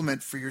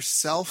implement for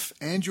yourself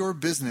and your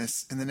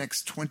business in the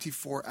next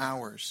 24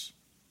 hours?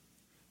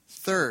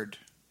 Third,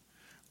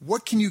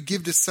 what can you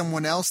give to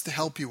someone else to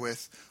help you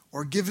with,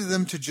 or give to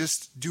them to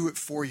just do it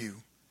for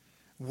you?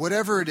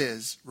 Whatever it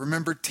is,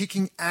 remember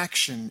taking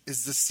action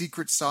is the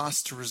secret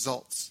sauce to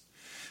results.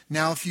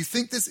 Now, if you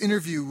think this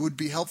interview would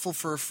be helpful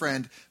for a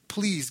friend,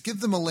 please give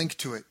them a link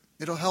to it.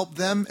 It'll help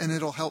them and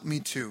it'll help me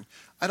too.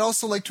 I'd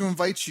also like to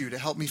invite you to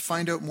help me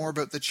find out more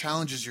about the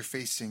challenges you're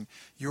facing,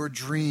 your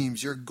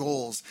dreams, your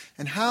goals,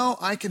 and how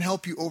I can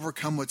help you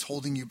overcome what's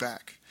holding you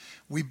back.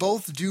 We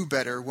both do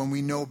better when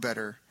we know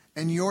better,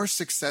 and your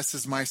success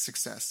is my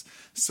success.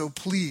 So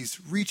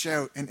please reach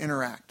out and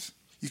interact.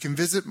 You can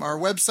visit our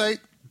website,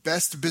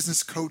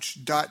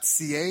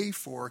 bestbusinesscoach.ca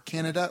for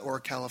Canada or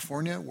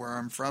California, where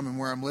I'm from and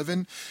where I'm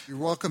living. You're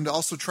welcome to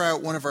also try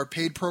out one of our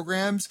paid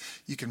programs.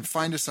 You can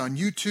find us on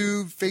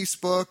YouTube,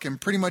 Facebook,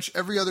 and pretty much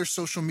every other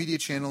social media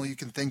channel you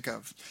can think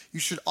of. You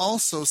should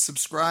also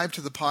subscribe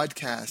to the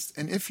podcast,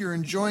 and if you're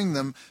enjoying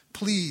them,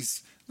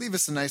 please leave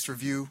us a nice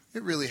review.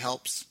 It really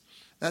helps.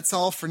 That's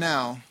all for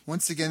now.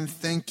 Once again,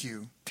 thank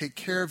you. Take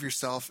care of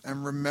yourself,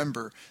 and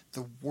remember,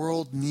 the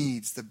world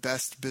needs the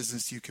best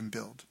business you can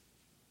build.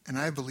 And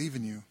I believe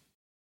in you.